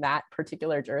institution in that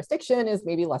particular jurisdiction is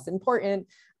maybe less important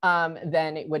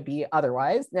than it would be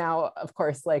otherwise. Now, of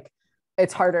course,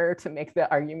 it's harder to make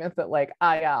the argument that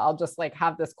yeah, I'll just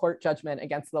have this court judgment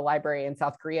against the library in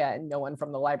South Korea and no one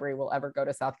from the library will ever go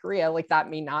to South Korea. That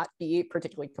may not be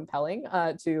particularly compelling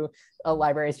to a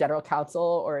library's general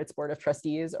counsel or its board of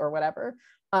trustees or whatever.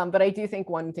 But I do think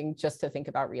one thing just to think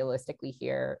about realistically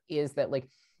here is that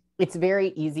it's very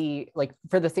easy,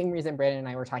 for the same reason Brandon and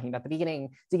I were talking about at the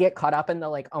beginning, to get caught up in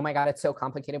the oh my God, it's so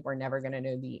complicated, we're never going to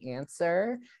know the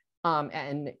answer.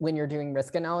 And when you're doing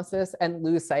risk analysis and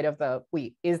lose sight of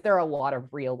wait, is there a lot of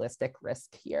realistic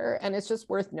risk here? And it's just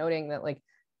worth noting that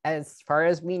as far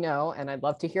as we know, and I'd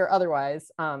love to hear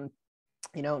otherwise,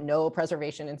 no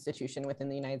preservation institution within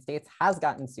the United States has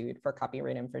gotten sued for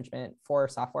copyright infringement for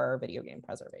software or video game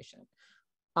preservation.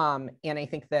 And I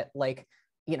think that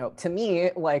to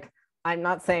me, I'm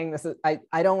not saying this is,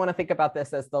 I don't want to think about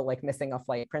this as the missing a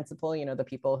flight principle, the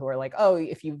people who are oh,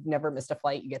 if you've never missed a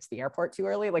flight, you get to the airport too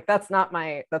early. That's not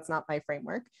my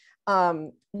framework.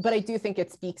 But I do think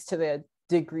it speaks to the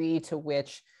degree to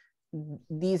which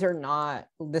this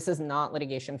is not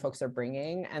litigation folks are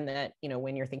bringing. And that,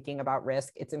 when you're thinking about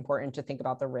risk, it's important to think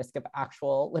about the risk of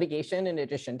actual litigation in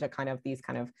addition to these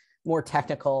more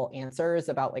technical answers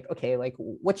about okay,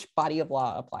 which body of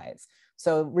law applies.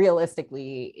 So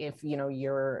realistically, if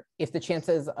if the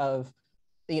chances of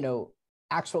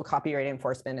actual copyright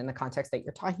enforcement in the context that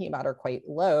you're talking about are quite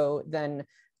low, then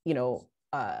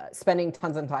spending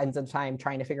tons and tons of time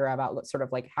trying to figure out about sort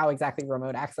of how exactly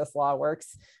remote access law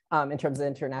works in terms of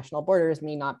international borders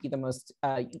may not be the most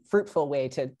fruitful way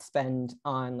to spend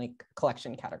on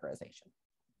collection categorization.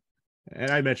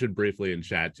 And I mentioned briefly in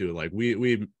chat too,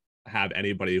 we have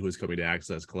anybody who's coming to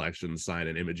access collections sign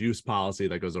an image use policy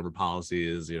that goes over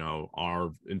policies,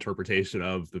 our interpretation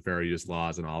of the fair use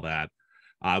laws and all that.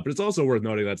 But it's also worth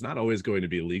noting that's not always going to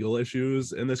be legal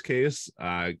issues in this case.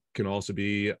 Can also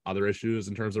be other issues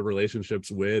in terms of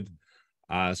relationships with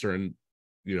certain,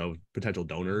 potential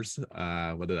donors,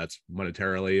 whether that's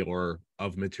monetarily or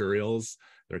of materials.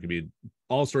 There can be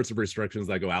all sorts of restrictions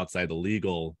that go outside the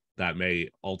legal that may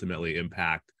ultimately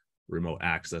impact remote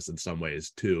access in some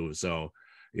ways too. So,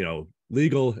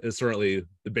 legal is certainly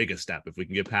the biggest step. If we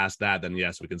can get past that, then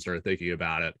yes, we can start thinking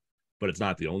about it, but it's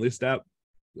not the only step.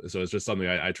 So it's just something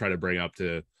I try to bring up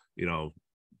to,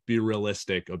 be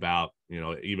realistic about,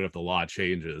 even if the law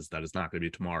changes, that it's not going to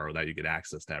be tomorrow that you get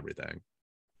access to everything.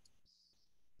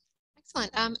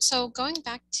 Excellent. So going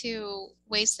back to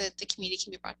ways that the community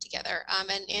can be brought together,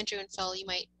 and Andrew and Phil, you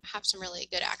might have some really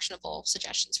good actionable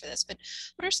suggestions for this, but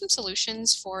what are some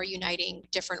solutions for uniting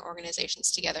different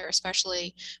organizations together,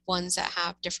 especially ones that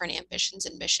have different ambitions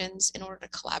and missions in order to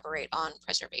collaborate on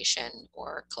preservation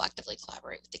or collectively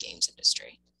collaborate with the games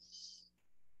industry?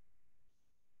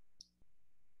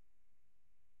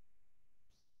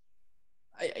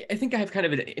 I think I have kind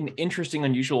of an interesting,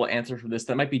 unusual answer for this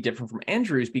that might be different from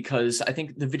Andrew's, because I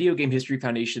think the Video Game History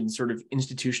Foundation sort of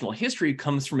institutional history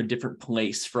comes from a different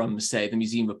place from, say, the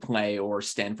Museum of Play or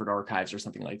Stanford Archives or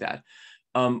something like that.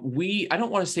 I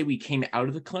don't want to say we came out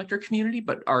of the collector community,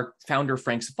 but our founder,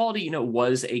 Frank Cifaldi,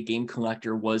 was a game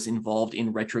collector, was involved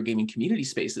in retro gaming community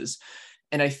spaces.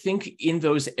 And I think in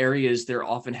those areas, there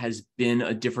often has been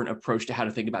a different approach to how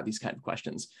to think about these kind of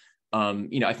questions.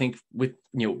 I think with,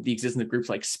 the existence of groups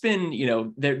like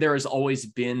SPN, there has always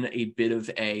been a bit of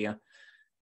a,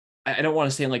 I don't want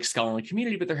to say scholarly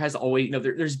community, but there has always,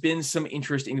 there's been some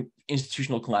interest in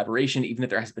institutional collaboration, even if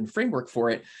there has been framework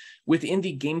for it. Within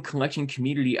the game collection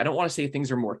community, I don't want to say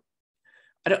things are more,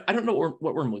 I don't know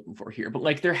what we're looking for here,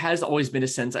 but there has always been a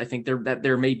sense, I think that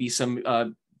there may be some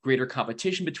greater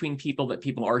competition between people, that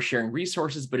people are sharing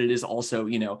resources, but it is also,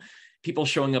 people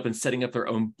showing up and setting up their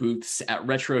own booths at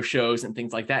retro shows and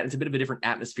things like that. It's a bit of a different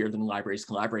atmosphere than libraries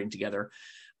collaborating together.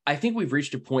 I think we've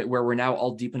reached a point where we're now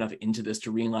all deep enough into this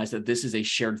to realize that this is a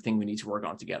shared thing we need to work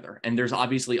on together. And there's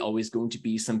obviously always going to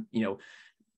be some,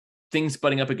 things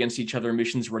butting up against each other,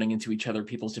 missions running into each other,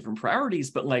 people's different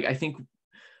priorities. But I think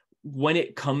when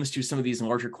it comes to some of these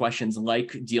larger questions,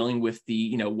 like dealing with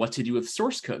the, what to do with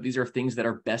source code, these are things that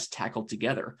are best tackled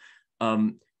together.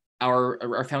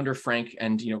 Our founder, Frank,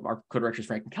 and our co-directors,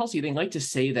 Frank and Kelsey, they like to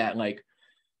say that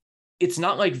it's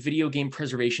not like video game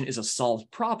preservation is a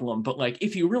solved problem, but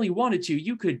if you really wanted to,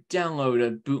 you could download a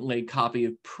bootleg copy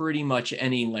of pretty much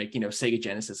any Sega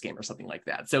Genesis game or something like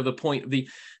that. So the point, the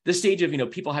stage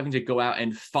of people having to go out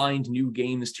and find new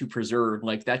games to preserve,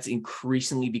 that's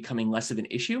increasingly becoming less of an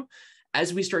issue.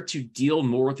 As we start to deal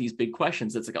more with these big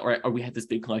questions, it's all right, we have this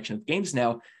big collection of games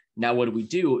now. Now, what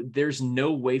do? There's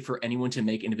no way for anyone to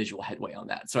make individual headway on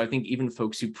that. So I think even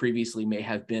folks who previously may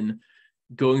have been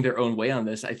going their own way on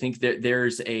this, I think that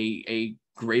there's a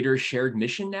greater shared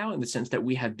mission now, in the sense that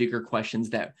we have bigger questions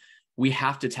that we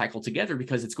have to tackle together,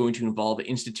 because it's going to involve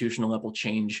institutional level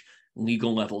change,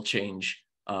 legal level change.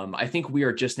 I think we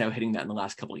are just now hitting that in the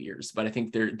last couple of years, but I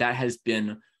think that has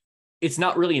been, it's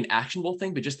not really an actionable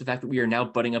thing, but just the fact that we are now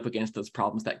butting up against those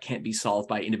problems that can't be solved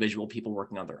by individual people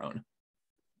working on their own.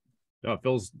 No, it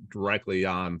feels directly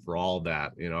on for all of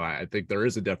that. You know, I think there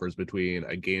is a difference between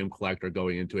a game collector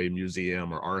going into a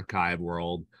museum or archive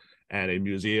world and a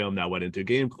museum that went into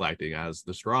game collecting, as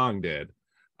the Strong did.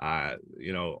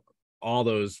 You know, all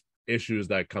those issues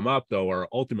that come up, though, are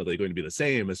ultimately going to be the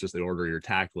same. It's just the order you're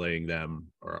tackling them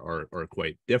are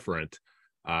quite different.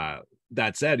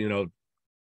 That said, you know,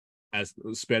 as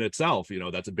SPN itself, you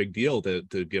know, that's a big deal to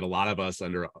get a lot of us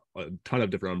under a ton of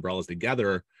different umbrellas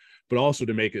together, but also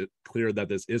to make it clear that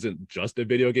this isn't just a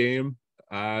video game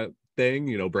thing.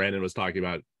 You know, Brandon was talking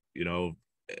about, you know,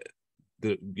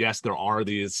 yes, there are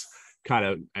these kind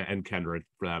of, and Kendra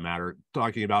for that matter,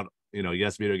 talking about, you know,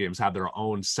 yes, video games have their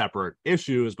own separate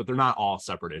issues, but they're not all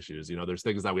separate issues. You know, there's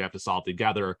things that we have to solve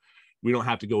together. We don't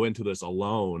have to go into this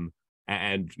alone.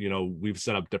 And, you know, we've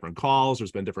set up different calls.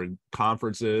 There's been different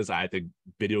conferences. I think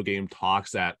video game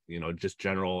talks at, you know, just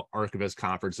general archivist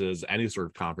conferences, any sort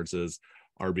of conferences,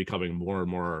 are becoming more and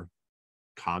more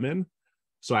common.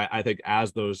 So I think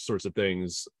as those sorts of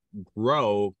things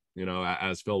grow, you know,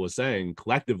 as Phil was saying,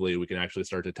 collectively, we can actually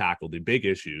start to tackle the big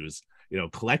issues. You know,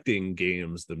 collecting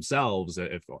games themselves,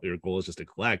 if your goal is just to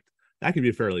collect, that can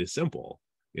be fairly simple.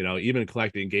 You know, even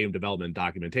collecting game development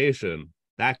documentation,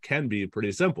 that can be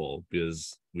pretty simple,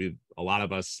 because a lot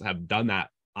of us have done that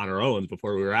on our own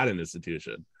before we were at an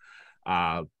institution.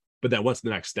 But then what's the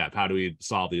next step? How do we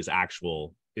solve these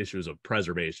actual issues of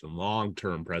preservation,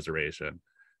 long-term preservation?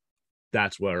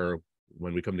 That's where,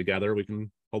 when we come together, we can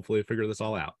hopefully figure this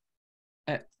all out.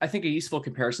 I think a useful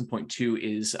comparison point too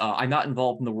is I'm not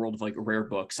involved in the world of like rare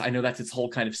books. I know that's its whole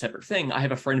kind of separate thing. I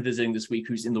have a friend visiting this week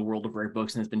who's in the world of rare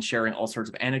books and has been sharing all sorts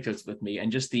of anecdotes with me,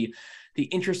 and just the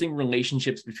interesting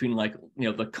relationships between, like, you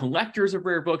know, the collectors of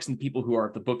rare books and people who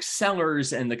are the book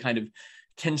sellers, and the kind of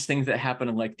tense things that happen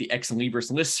in like the Ex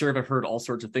Libris listserv. I've heard all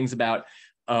sorts of things about.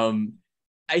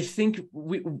 I think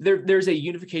there's a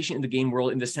unification in the game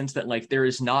world, in the sense that, like, there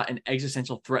is not an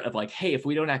existential threat of like, hey, if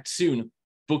we don't act soon,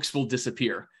 books will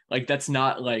disappear. Like, that's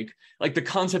not like the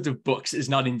concept of books is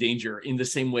not in danger in the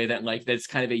same way that, like, that's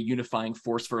kind of a unifying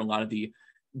force for a lot of the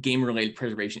game related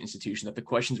preservation institutions, that the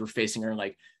questions we're facing are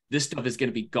like, this stuff is going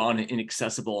to be gone and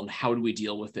inaccessible, and how do we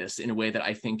deal with this in a way that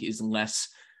I think is less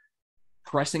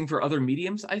pressing for other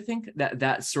mediums. I think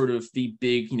that's sort of the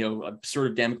big, you know, sort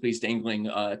of Damocles dangling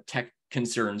tech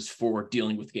concerns for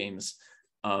dealing with games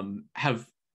have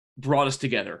brought us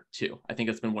together too. I think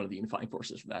that's been one of the unifying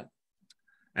forces for that.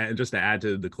 And just to add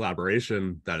to the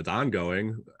collaboration that is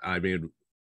ongoing, I mean,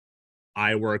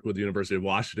 I work with the University of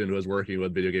Washington, who is working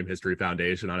with Video Game History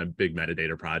Foundation on a big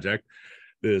metadata project.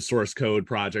 The source code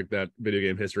project that Video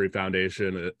Game History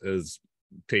Foundation is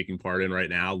taking part in right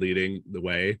now, leading the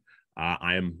way.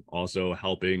 I am also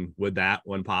helping with that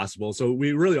when possible. So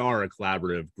we really are a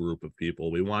collaborative group of people.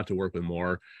 We want to work with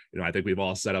more. You know, I think we've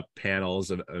all set up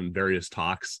panels and various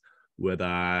talks with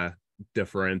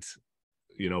different,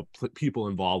 you know, people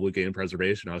involved with game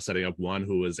preservation. I was setting up one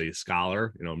who was a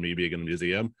scholar, you know, me being in a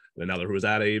museum, another who was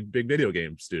at a big video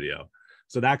game studio.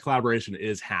 So that collaboration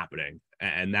is happening.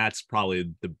 And that's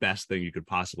probably the best thing you could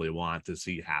possibly want to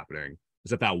see happening.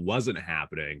 Because if that wasn't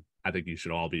happening, I think you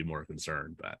should all be more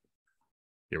concerned. But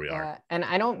here we are. And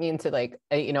I don't mean to, like,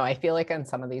 you know, I feel like on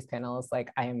some of these panels, like,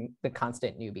 I'm the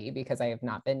constant newbie because I have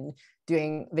not been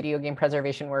doing video game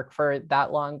preservation work for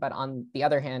that long. But on the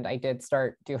other hand, I did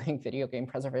start doing video game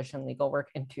preservation legal work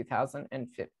in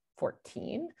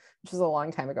 2014, which is a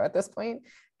long time ago at this point.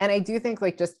 And I do think,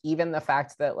 like, just even the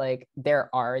fact that, like,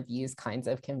 there are these kinds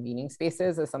of convening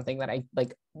spaces is something that I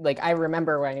like I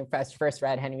remember when I first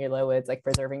read Henry Lowood's like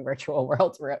Preserving Virtual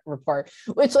Worlds report,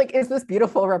 which, like, is this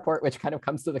beautiful report, which kind of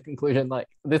comes to the conclusion, like,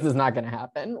 this is not going to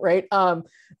happen, right?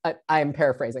 I'm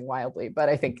paraphrasing wildly, but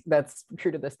I think that's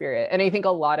true to the spirit. And I think a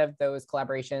lot of those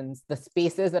collaborations, the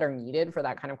spaces that are needed for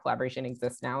that kind of collaboration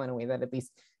exist now in a way that, at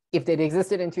least if it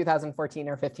existed in 2014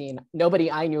 or 15, nobody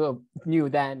I knew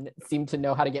then seemed to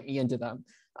know how to get me into them.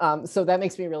 So that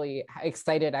makes me really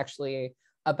excited, actually,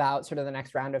 about sort of the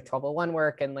next round of 1201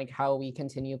 work, and like how we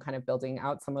continue kind of building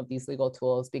out some of these legal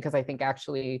tools, because I think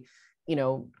actually, you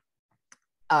know,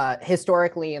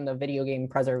 historically in the video game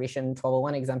preservation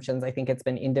 1201 exemptions, I think it's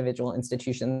been individual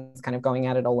institutions kind of going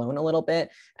at it alone a little bit.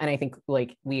 And I think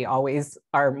like we always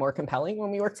are more compelling when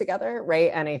we work together,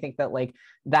 right? And I think that like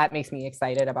that makes me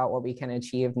excited about what we can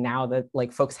achieve now that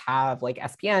like folks have like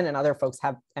SPN and other folks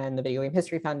have, and the Video Game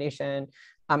History Foundation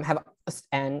have,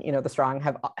 and the Strong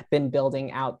have been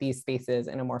building out these spaces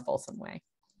in a more fulsome way.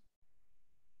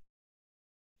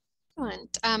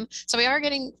 Excellent. So we are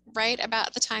getting right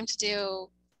about the time to do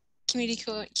community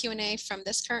Q&A from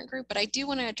this current group, but I do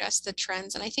want to address the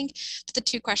trends. And I think that the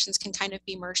two questions can kind of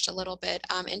be merged a little bit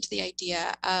into the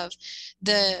idea of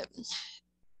the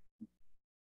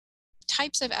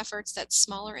types of efforts that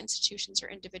smaller institutions or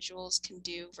individuals can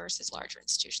do versus larger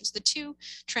institutions. The two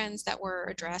trends that were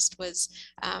addressed was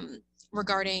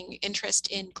regarding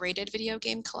interest in graded video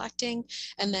game collecting,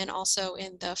 and then also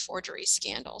in the forgery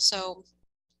scandal. So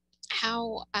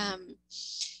how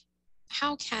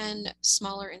can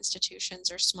smaller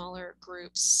institutions or smaller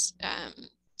groups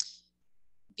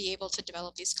be able to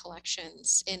develop these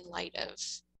collections in light of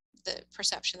the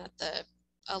perception that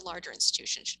a larger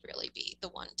institution should really be the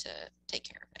one to take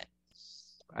care of it?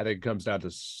 I think it comes down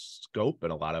to scope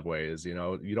in a lot of ways.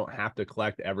 You don't have to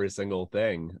collect every single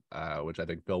thing, which I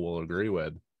think Phil will agree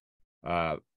with.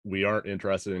 We aren't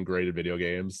interested in graded video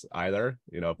games either.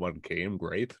 If one came,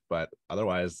 great, but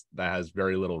otherwise that has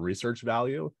very little research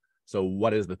value. So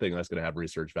what is the thing that's going to have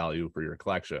research value for your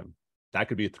collection? That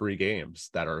could be 3 games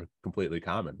that are completely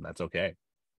common. That's okay.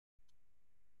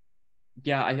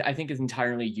 Yeah, I think it's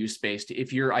entirely use-based.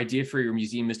 If your idea for your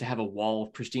museum is to have a wall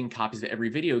of pristine copies of every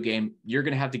video game, you're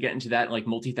going to have to get into that like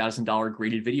multi-$1,000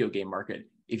 graded video game market.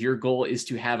 If your goal is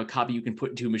to have a copy you can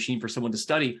put into a machine for someone to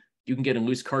study, you can get a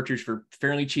loose cartridge for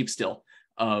fairly cheap still,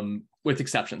 with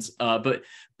exceptions. But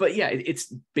yeah,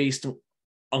 it's based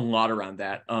a lot around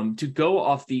that. To go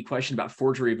off the question about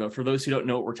forgery, but for those who don't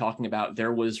know what we're talking about,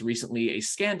 there was recently a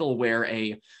scandal where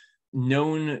a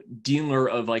known dealer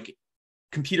of like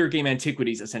computer game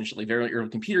antiquities, essentially very early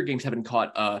computer games, have been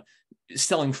caught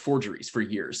selling forgeries for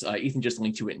years. Ethan just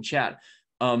linked to it in chat.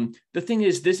 The thing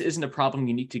is, this isn't a problem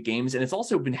unique to games, and it's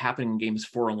also been happening in games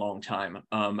for a long time.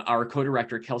 Our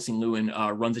co-director, Kelsey Lewin,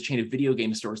 runs a chain of video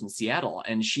game stores in Seattle,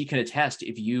 and she can attest,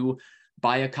 if you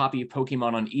buy a copy of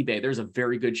Pokemon on eBay, there's a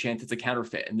very good chance it's a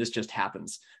counterfeit, and this just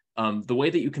happens. The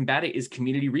way that you combat it is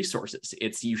community resources.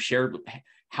 It's you share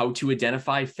how to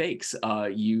identify fakes.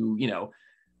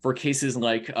 For cases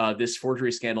like this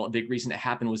forgery scandal, a big reason it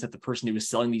happened was that the person who was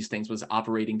selling these things was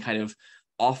operating kind of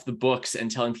off the books and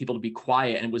telling people to be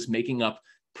quiet, and was making up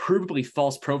provably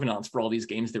false provenance for all these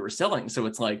games they were selling. So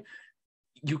it's like,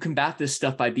 you combat this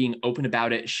stuff by being open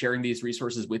about it, sharing these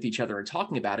resources with each other and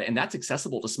talking about it. And that's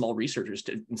accessible to small researchers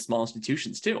and small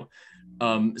institutions too.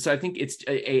 So I think it's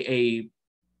a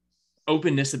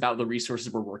openness about the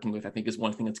resources we're working with, I think, is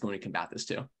one thing that's going to combat this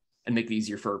too, and make it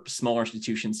easier for smaller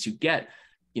institutions to get,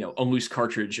 a loose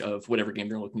cartridge of whatever game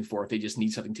they're looking for if they just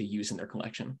need something to use in their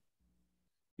collection.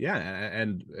 Yeah,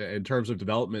 and in terms of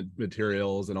development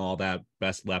materials and all that,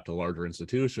 best left to larger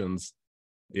institutions.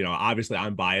 Obviously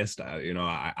I'm biased.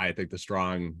 I think the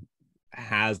Strong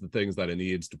has the things that it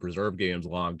needs to preserve games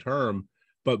long term.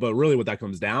 But really what that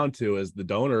comes down to is the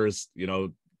donors,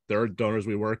 there are donors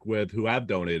we work with who have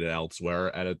donated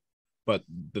elsewhere but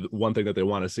the one thing that they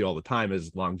want to see all the time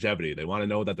is longevity. They want to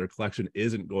know that their collection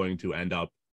isn't going to end up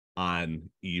on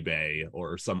eBay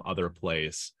or some other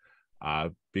place,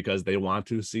 because they want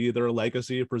to see their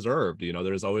legacy preserved.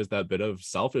 There's always that bit of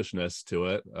selfishness to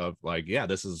it of like, yeah,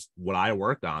 this is what I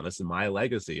worked on. This is my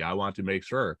legacy. I want to make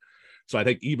sure. So I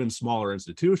think even smaller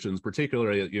institutions,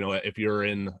 particularly, if you're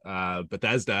in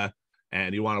Bethesda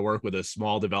and you want to work with a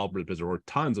small developer, because there were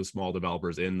tons of small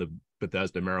developers in the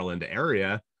Bethesda, Maryland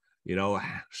area,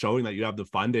 showing that you have the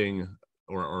funding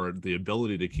or the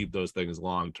ability to keep those things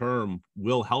long term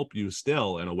will help you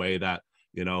still in a way that,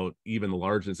 even the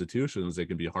large institutions, it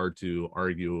can be hard to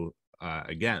argue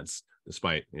against,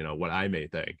 despite, what I may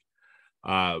think.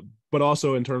 But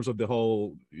also in terms of the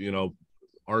whole,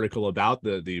 article about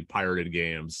the pirated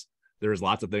games, there's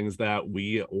lots of things that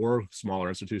we or smaller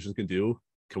institutions can do.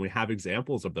 Can we have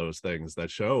examples of those things that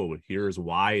show here's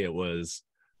why it was,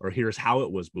 or here's how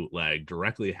it was bootleg,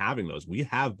 directly having those? We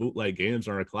have bootleg games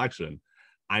in our collection.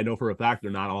 I know for a fact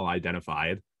they're not all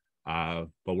identified, but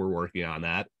we're working on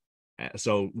that.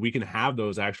 So we can have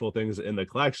those actual things in the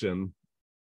collection,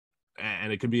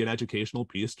 and it can be an educational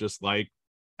piece, just like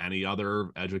any other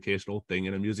educational thing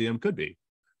in a museum could be.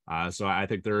 So I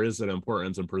think there is an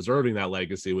importance in preserving that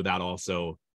legacy without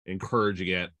also encouraging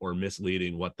it or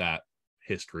misleading what that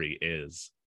history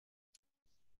is.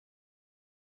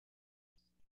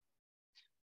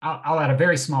 I'll add a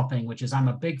very small thing, which is I'm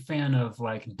a big fan of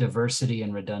like diversity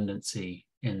and redundancy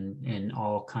in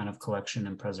all kind of collection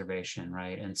and preservation,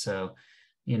 right? And so,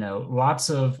 you know, lots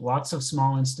of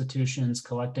small institutions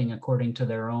collecting according to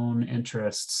their own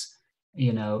interests,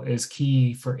 you know, is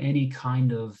key for any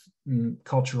kind of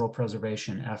cultural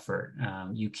preservation effort.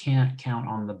 You can't count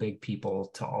on the big people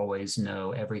to always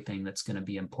know everything that's going to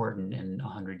be important in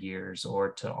 100 years or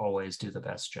to always do the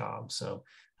best job. So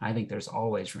I think there's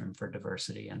always room for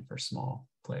diversity and for small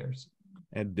players.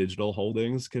 And digital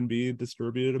holdings can be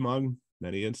distributed among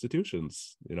many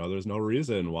institutions. You know, there's no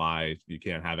reason why you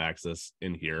can't have access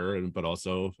in here, but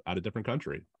also at a different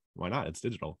country. Why not? It's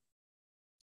digital.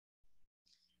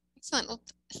 Excellent. Well,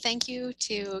 thank you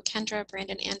to Kendra,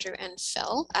 Brandon, Andrew, and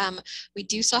Phil. We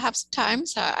do still have some time,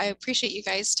 so I appreciate you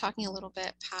guys talking a little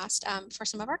bit past for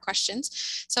some of our questions.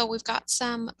 So we've got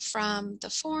some from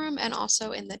the forum and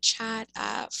also in the chat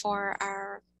for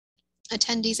our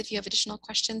attendees. If you have additional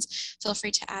questions, feel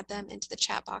free to add them into the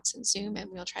chat box in Zoom,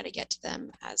 and we'll try to get to them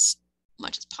as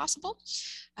much as possible.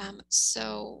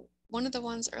 So one of the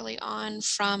ones early on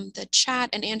from the chat,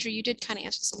 and Andrew, you did kind of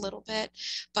answer this a little bit,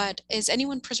 but is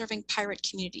anyone preserving pirate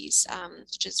communities,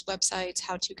 such as websites,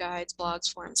 how-to guides, blogs,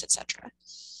 forums, etc.?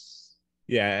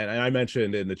 Yeah, and I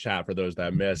mentioned in the chat for those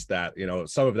that missed that, you know,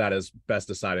 some of that is best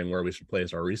deciding where we should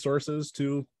place our resources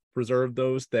to preserve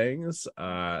those things.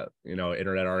 You know,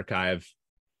 Internet Archive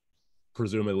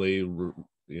presumably, you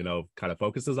know, kind of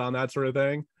focuses on that sort of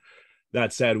thing.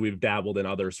 That said, we've dabbled in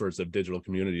other sorts of digital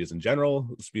communities in general,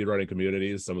 speedrunning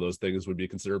communities. Some of those things would be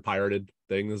considered pirated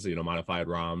things, you know, modified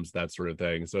ROMs, that sort of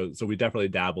thing. So we definitely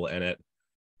dabble in it.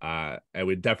 And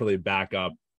we definitely back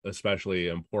up especially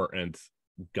important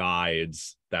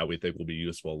guides that we think will be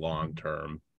useful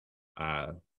long-term.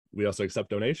 We also accept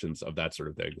donations of that sort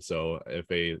of thing. So if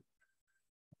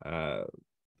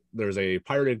there's a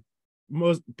pirated,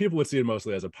 most people would see it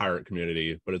mostly as a pirate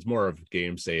community, but it's more of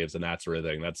game saves and that sort of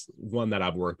thing. That's one that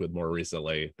I've worked with more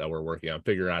recently that we're working on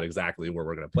figuring out exactly where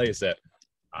we're going to place it.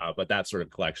 But that sort of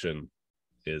collection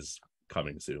is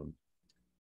coming soon.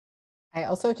 I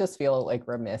also just feel like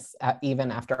remiss,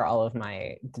 even after all of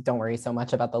my don't worry so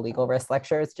much about the legal risk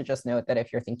lectures, to just note that if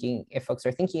folks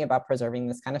are thinking about preserving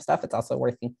this kind of stuff, it's also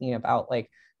worth thinking about like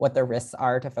what the risks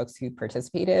are to folks who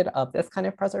participated of this kind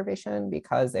of preservation,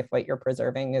 because if what you're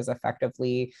preserving is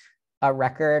effectively a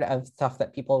record of stuff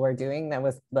that people were doing that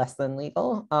was less than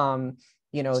legal,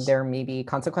 you know, there may be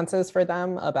consequences for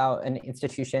them about an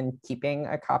institution keeping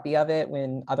a copy of it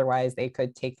when otherwise they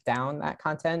could take down that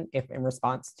content if in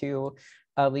response to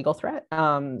a legal threat.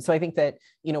 So I think that,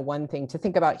 you know, one thing to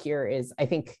think about here is, I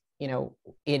think, you know,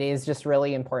 it is just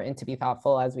really important to be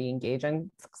thoughtful as we engage in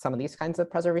some of these kinds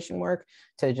of preservation work,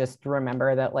 to just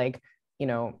remember that, like, you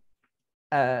know,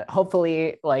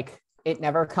 hopefully, like, it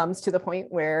never comes to the point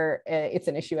where it's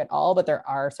an issue at all, but there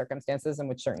are circumstances in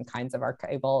which certain kinds of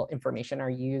archival information are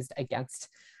used against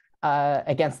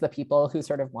the people who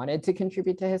sort of wanted to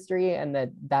contribute to history, and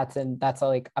that's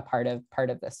like a part of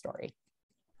this story.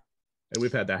 And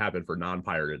we've had that happen for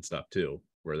non-pirated stuff too,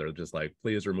 where they're just like,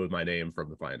 please remove my name from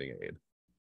the finding aid.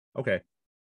 Okay.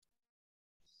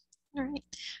 All right,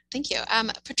 thank you.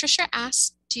 Patricia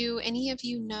asked, do any of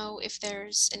you know if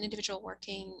there's an individual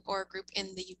working or a group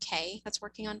in the UK that's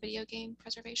working on video game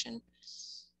preservation?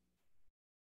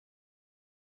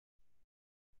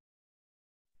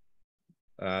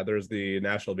 There's the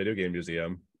National Video Game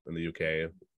Museum in the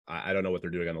UK. I don't know what they're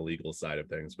doing on the legal side of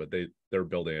things, but they're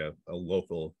building a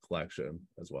local collection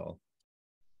as well.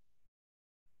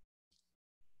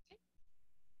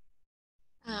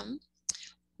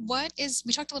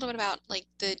 We talked a little bit about like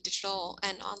the digital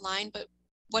and online, but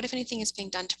what, if anything, is being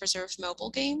done to preserve mobile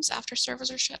games after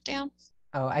servers are shut down?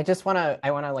 Oh, I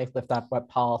want to like lift up what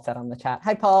Paul said on the chat.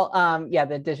 Hi, Paul. Yeah,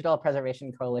 the Digital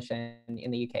Preservation Coalition in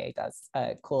the UK does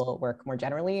cool work more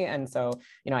generally. And so,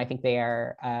 you know, I think they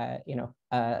are,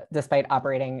 despite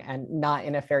operating and not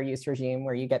in a fair use regime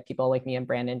where you get people like me and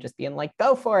Brandon just being like,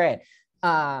 go for it.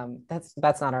 That's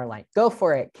not our line. Go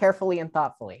for it, carefully and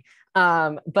thoughtfully.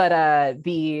 So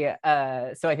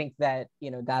I think that,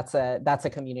 you know, that's a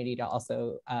community to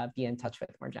also be in touch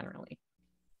with more generally.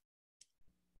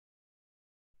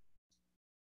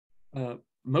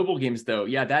 Mobile games, though,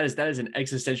 yeah, that is an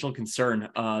existential concern.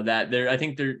 I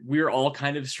think we're all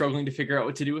kind of struggling to figure out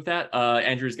what to do with that.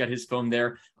 Andrew's got his phone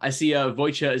there. I see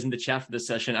Wojciech is in the chat for this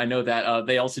session. I know that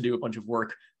they also do a bunch of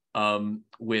work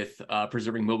with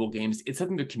preserving mobile games. It's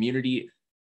something the community.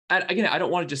 Again, I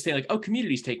don't want to just say like, oh,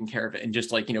 community's taking care of it and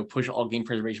just like, you know, push all game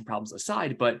preservation problems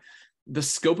aside, but the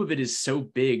scope of it is so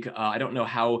big. I don't know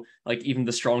how, like, even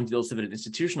the strong deals of it at an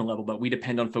institutional level, but we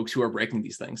depend on folks who are breaking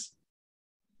these things.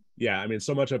 Yeah, I mean,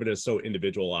 so much of it is so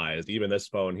individualized. Even this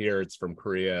phone here, it's from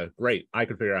Korea. Great, I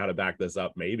could figure out how to back this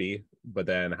up, maybe, but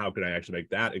then how can I actually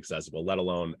make that accessible, let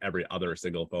alone every other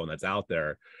single phone that's out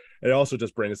there? It also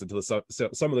just brings us into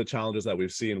some of the challenges that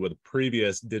we've seen with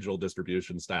previous digital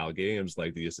distribution style games,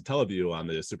 like the Satellaview on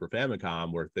the Super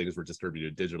Famicom, where things were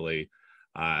distributed digitally,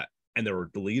 and they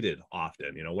were deleted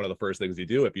often. You know, one of the first things you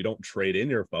do, if you don't trade in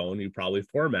your phone, you probably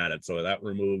format it. So that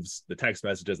removes the text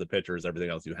messages, the pictures, everything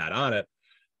else you had on it,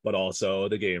 but also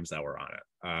the games that were on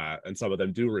it. And some of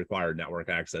them do require network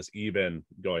access, even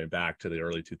going back to the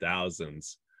early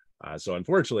 2000s. So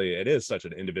unfortunately, it is such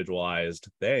an individualized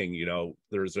thing. You know,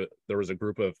 there was a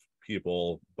group of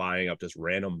people buying up just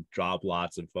random job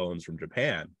lots of phones from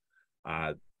Japan,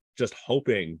 just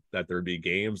hoping that there'd be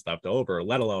games left over,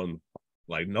 let alone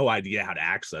like no idea how to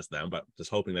access them, but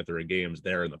just hoping that there are games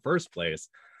there in the first place.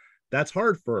 That's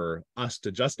hard for us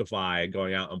to justify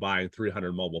going out and buying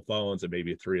 300 mobile phones and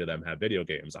maybe 3 of them have video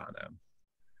games on them.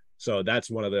 So that's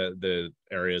one of the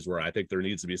areas where I think there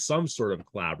needs to be some sort of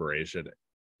collaboration,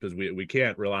 because we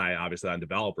can't rely obviously on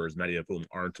developers, many of whom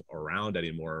aren't around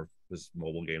anymore, because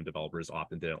mobile game developers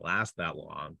often didn't last that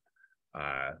long.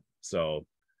 So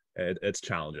it's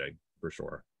challenging for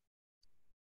sure.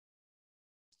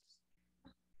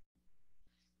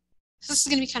 So this is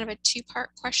going to be kind of a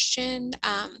two-part question,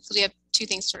 because we have two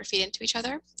things sort of feed into each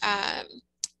other.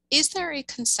 Is there a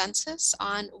consensus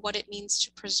on what it means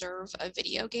to preserve a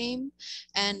video game?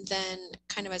 And then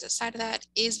kind of as a side of that,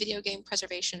 is video game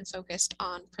preservation focused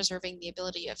on preserving the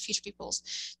ability of future peoples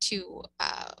to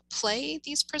play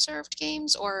these preserved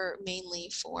games, or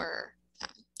mainly for,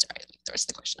 sorry, let me throw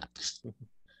the question up.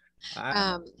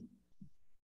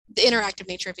 The interactive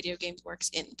nature of video games works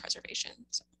in preservation.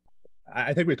 So.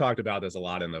 I think we talked about this a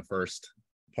lot in the first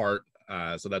part,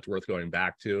 so that's worth going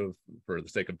back to for the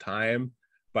sake of time.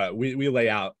 But we lay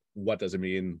out what does it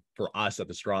mean for us at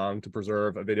The Strong to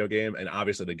preserve a video game, and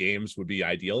obviously the games would be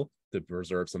ideal. To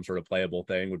preserve some sort of playable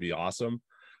thing would be awesome,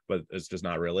 but it's just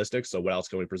not realistic. So what else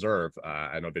can we preserve?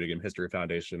 I know Video Game History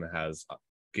Foundation has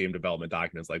game development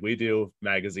documents like we do,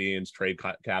 magazines, trade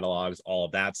catalogs, all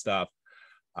of that stuff,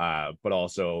 but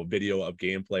also video of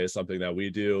gameplay is something that we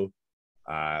do.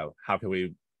 How can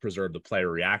we preserve the player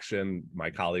reaction? My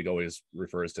colleague always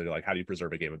refers to like, how do you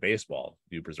preserve a game of baseball?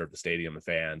 Do you preserve the stadium, the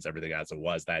fans, everything as it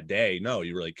was that day? No,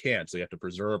 you really can't. So you have to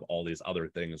preserve all these other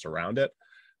things around it,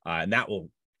 and that will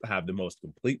have the most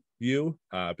complete view,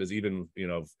 because even, you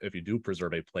know, if you do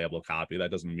preserve a playable copy,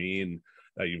 that doesn't mean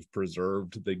that you've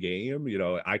preserved the game. You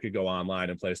know, I could go online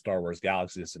and play Star Wars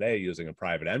Galaxies today using a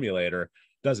private emulator.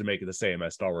 Doesn't make it the same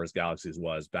as Star Wars Galaxies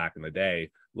was back in the day,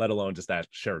 let alone just that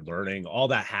shared learning. All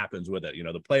that happens with it. You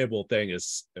know, the playable thing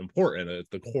is important. It's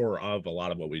the core of a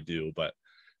lot of what we do, but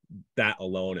that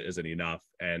alone isn't enough.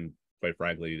 And quite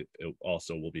frankly, it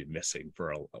also will be missing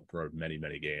for many,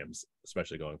 many games,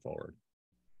 especially going forward.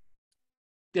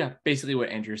 Yeah, basically what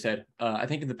Andrew said. I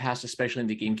think in the past, especially in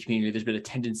the game community, there's been a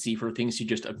tendency for things to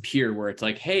just appear where it's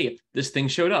like, hey, this thing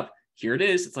showed up. Here it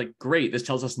is. It's like, great, this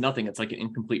tells us nothing. It's like an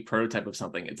incomplete prototype of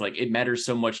something. It's like, it matters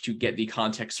so much to get the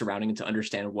context surrounding it to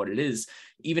understand what it is.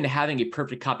 Even having a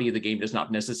perfect copy of the game does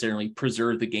not necessarily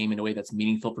preserve the game in a way that's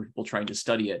meaningful for people trying to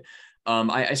study it.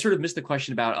 I sort of missed the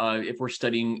question about if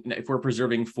we're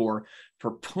preserving for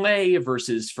play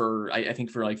versus for, I think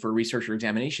for research or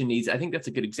examination needs. I think that's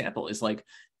a good example, is like,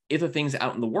 if a thing's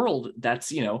out in the world,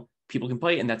 that's, you know, people can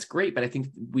play it and that's great. But I think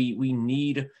we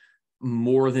need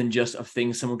more than just a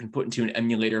thing someone can put into an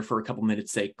emulator for a couple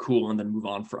minutes, say cool, and then move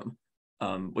on from,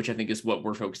 which I think is what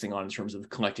we're focusing on in terms of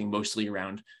collecting, mostly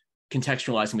around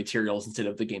contextualizing materials instead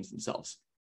of the games themselves.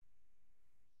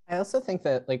 I also think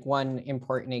that like one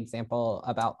important example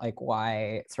about like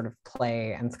why sort of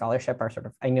play and scholarship are sort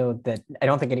of, I know that I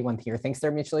don't think anyone here thinks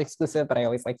they're mutually exclusive, but I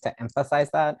always like to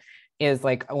emphasize that, is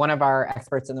like one of our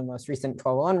experts in the most recent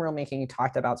 1201 rulemaking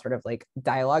talked about sort of like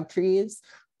dialogue trees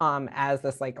as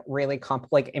this like really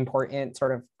important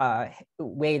sort of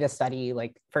way to study,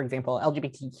 like, for example,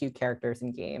 LGBTQ characters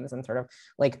in games, and sort of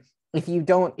like, if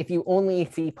you only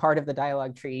see part of the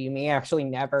dialogue tree, you may actually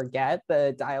never get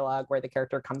the dialogue where the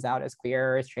character comes out as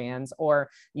queer or as trans, or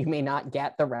you may not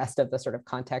get the rest of the sort of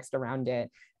context around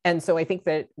it. And so I think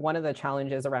that one of the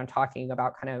challenges around talking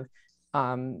about kind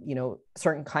of, you know,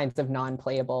 certain kinds of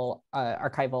non-playable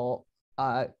archival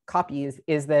copies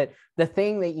is that the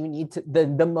thing that you need to,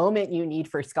 the moment you need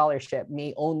for scholarship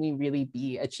may only really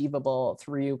be achievable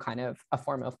through kind of a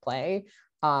form of play.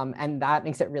 And that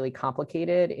makes it really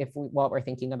complicated if what we're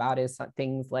thinking about is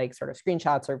things like sort of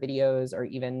screenshots or videos or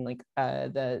even like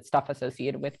the stuff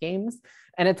associated with games.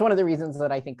 And it's one of the reasons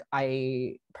that I think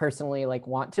I personally like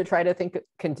want to try to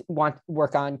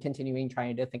work on continuing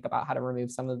trying to think about how to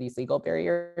remove some of these legal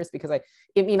barriers, because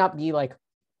it may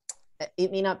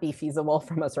not be feasible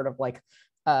from a sort of like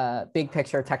big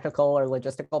picture technical or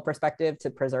logistical perspective to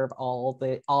preserve all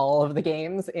of the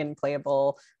games in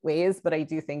playable ways. But I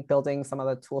do think building some of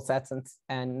the tool sets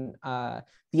and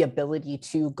the ability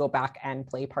to go back and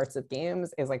play parts of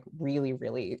games is like really,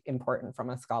 really important from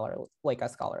a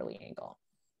scholarly angle.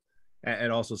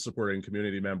 And also supporting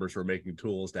community members who are making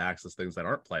tools to access things that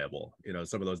aren't playable. You know,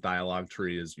 some of those dialogue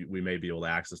trees we may be able to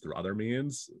access through other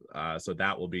means. So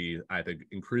that will be, I think,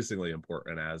 increasingly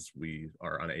important as we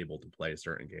are unable to play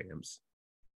certain games.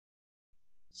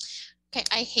 Okay,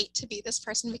 I hate to be this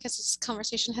person because this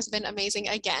conversation has been amazing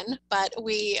again, but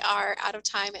we are out of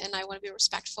time and I want to be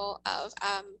respectful of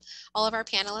all of our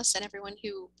panelists and everyone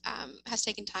who has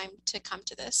taken time to come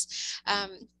to this.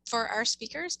 For our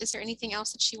speakers, is there anything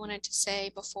else that you wanted to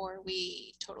say before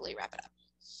we totally wrap it up?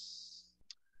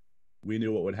 We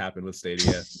knew what would happen with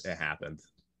Stadia. It happened.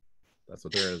 That's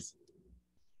what there is.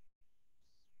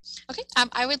 Okay,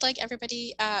 I would like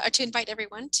everybody to invite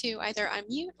everyone to either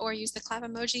unmute or use the clap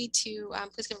emoji to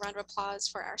please give a round of applause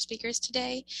for our speakers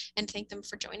today and thank them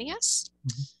for joining us.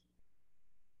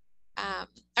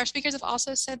 Our speakers have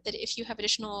also said that if you have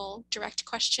additional direct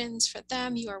questions for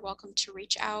them, you are welcome to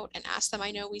reach out and ask them. I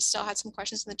know we still had some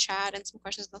questions in the chat and some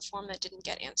questions in the form that didn't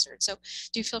get answered, so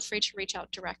do feel free to reach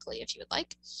out directly if you would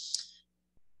like.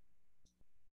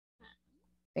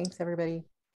 Thanks, everybody.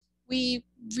 We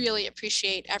really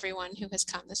appreciate everyone who has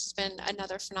come. This has been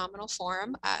another phenomenal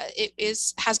forum. It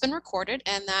has been recorded,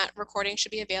 and that recording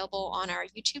should be available on our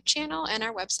YouTube channel and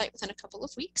our website within a couple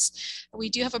of weeks. We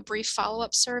do have a brief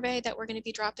follow-up survey that we're going to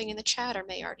be dropping in the chat or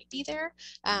may already be there.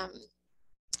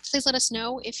 Please let us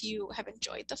know if you have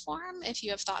enjoyed the forum, if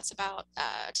you have thoughts about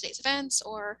today's events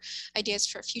or ideas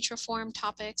for future forum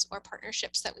topics or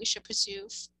partnerships that we should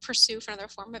pursue for another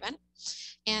forum event.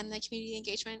 And the Community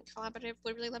Engagement Collaborative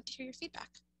would really love to hear your feedback.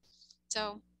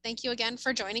 So thank you again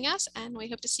for joining us, and we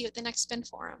hope to see you at the next SPN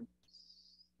Forum.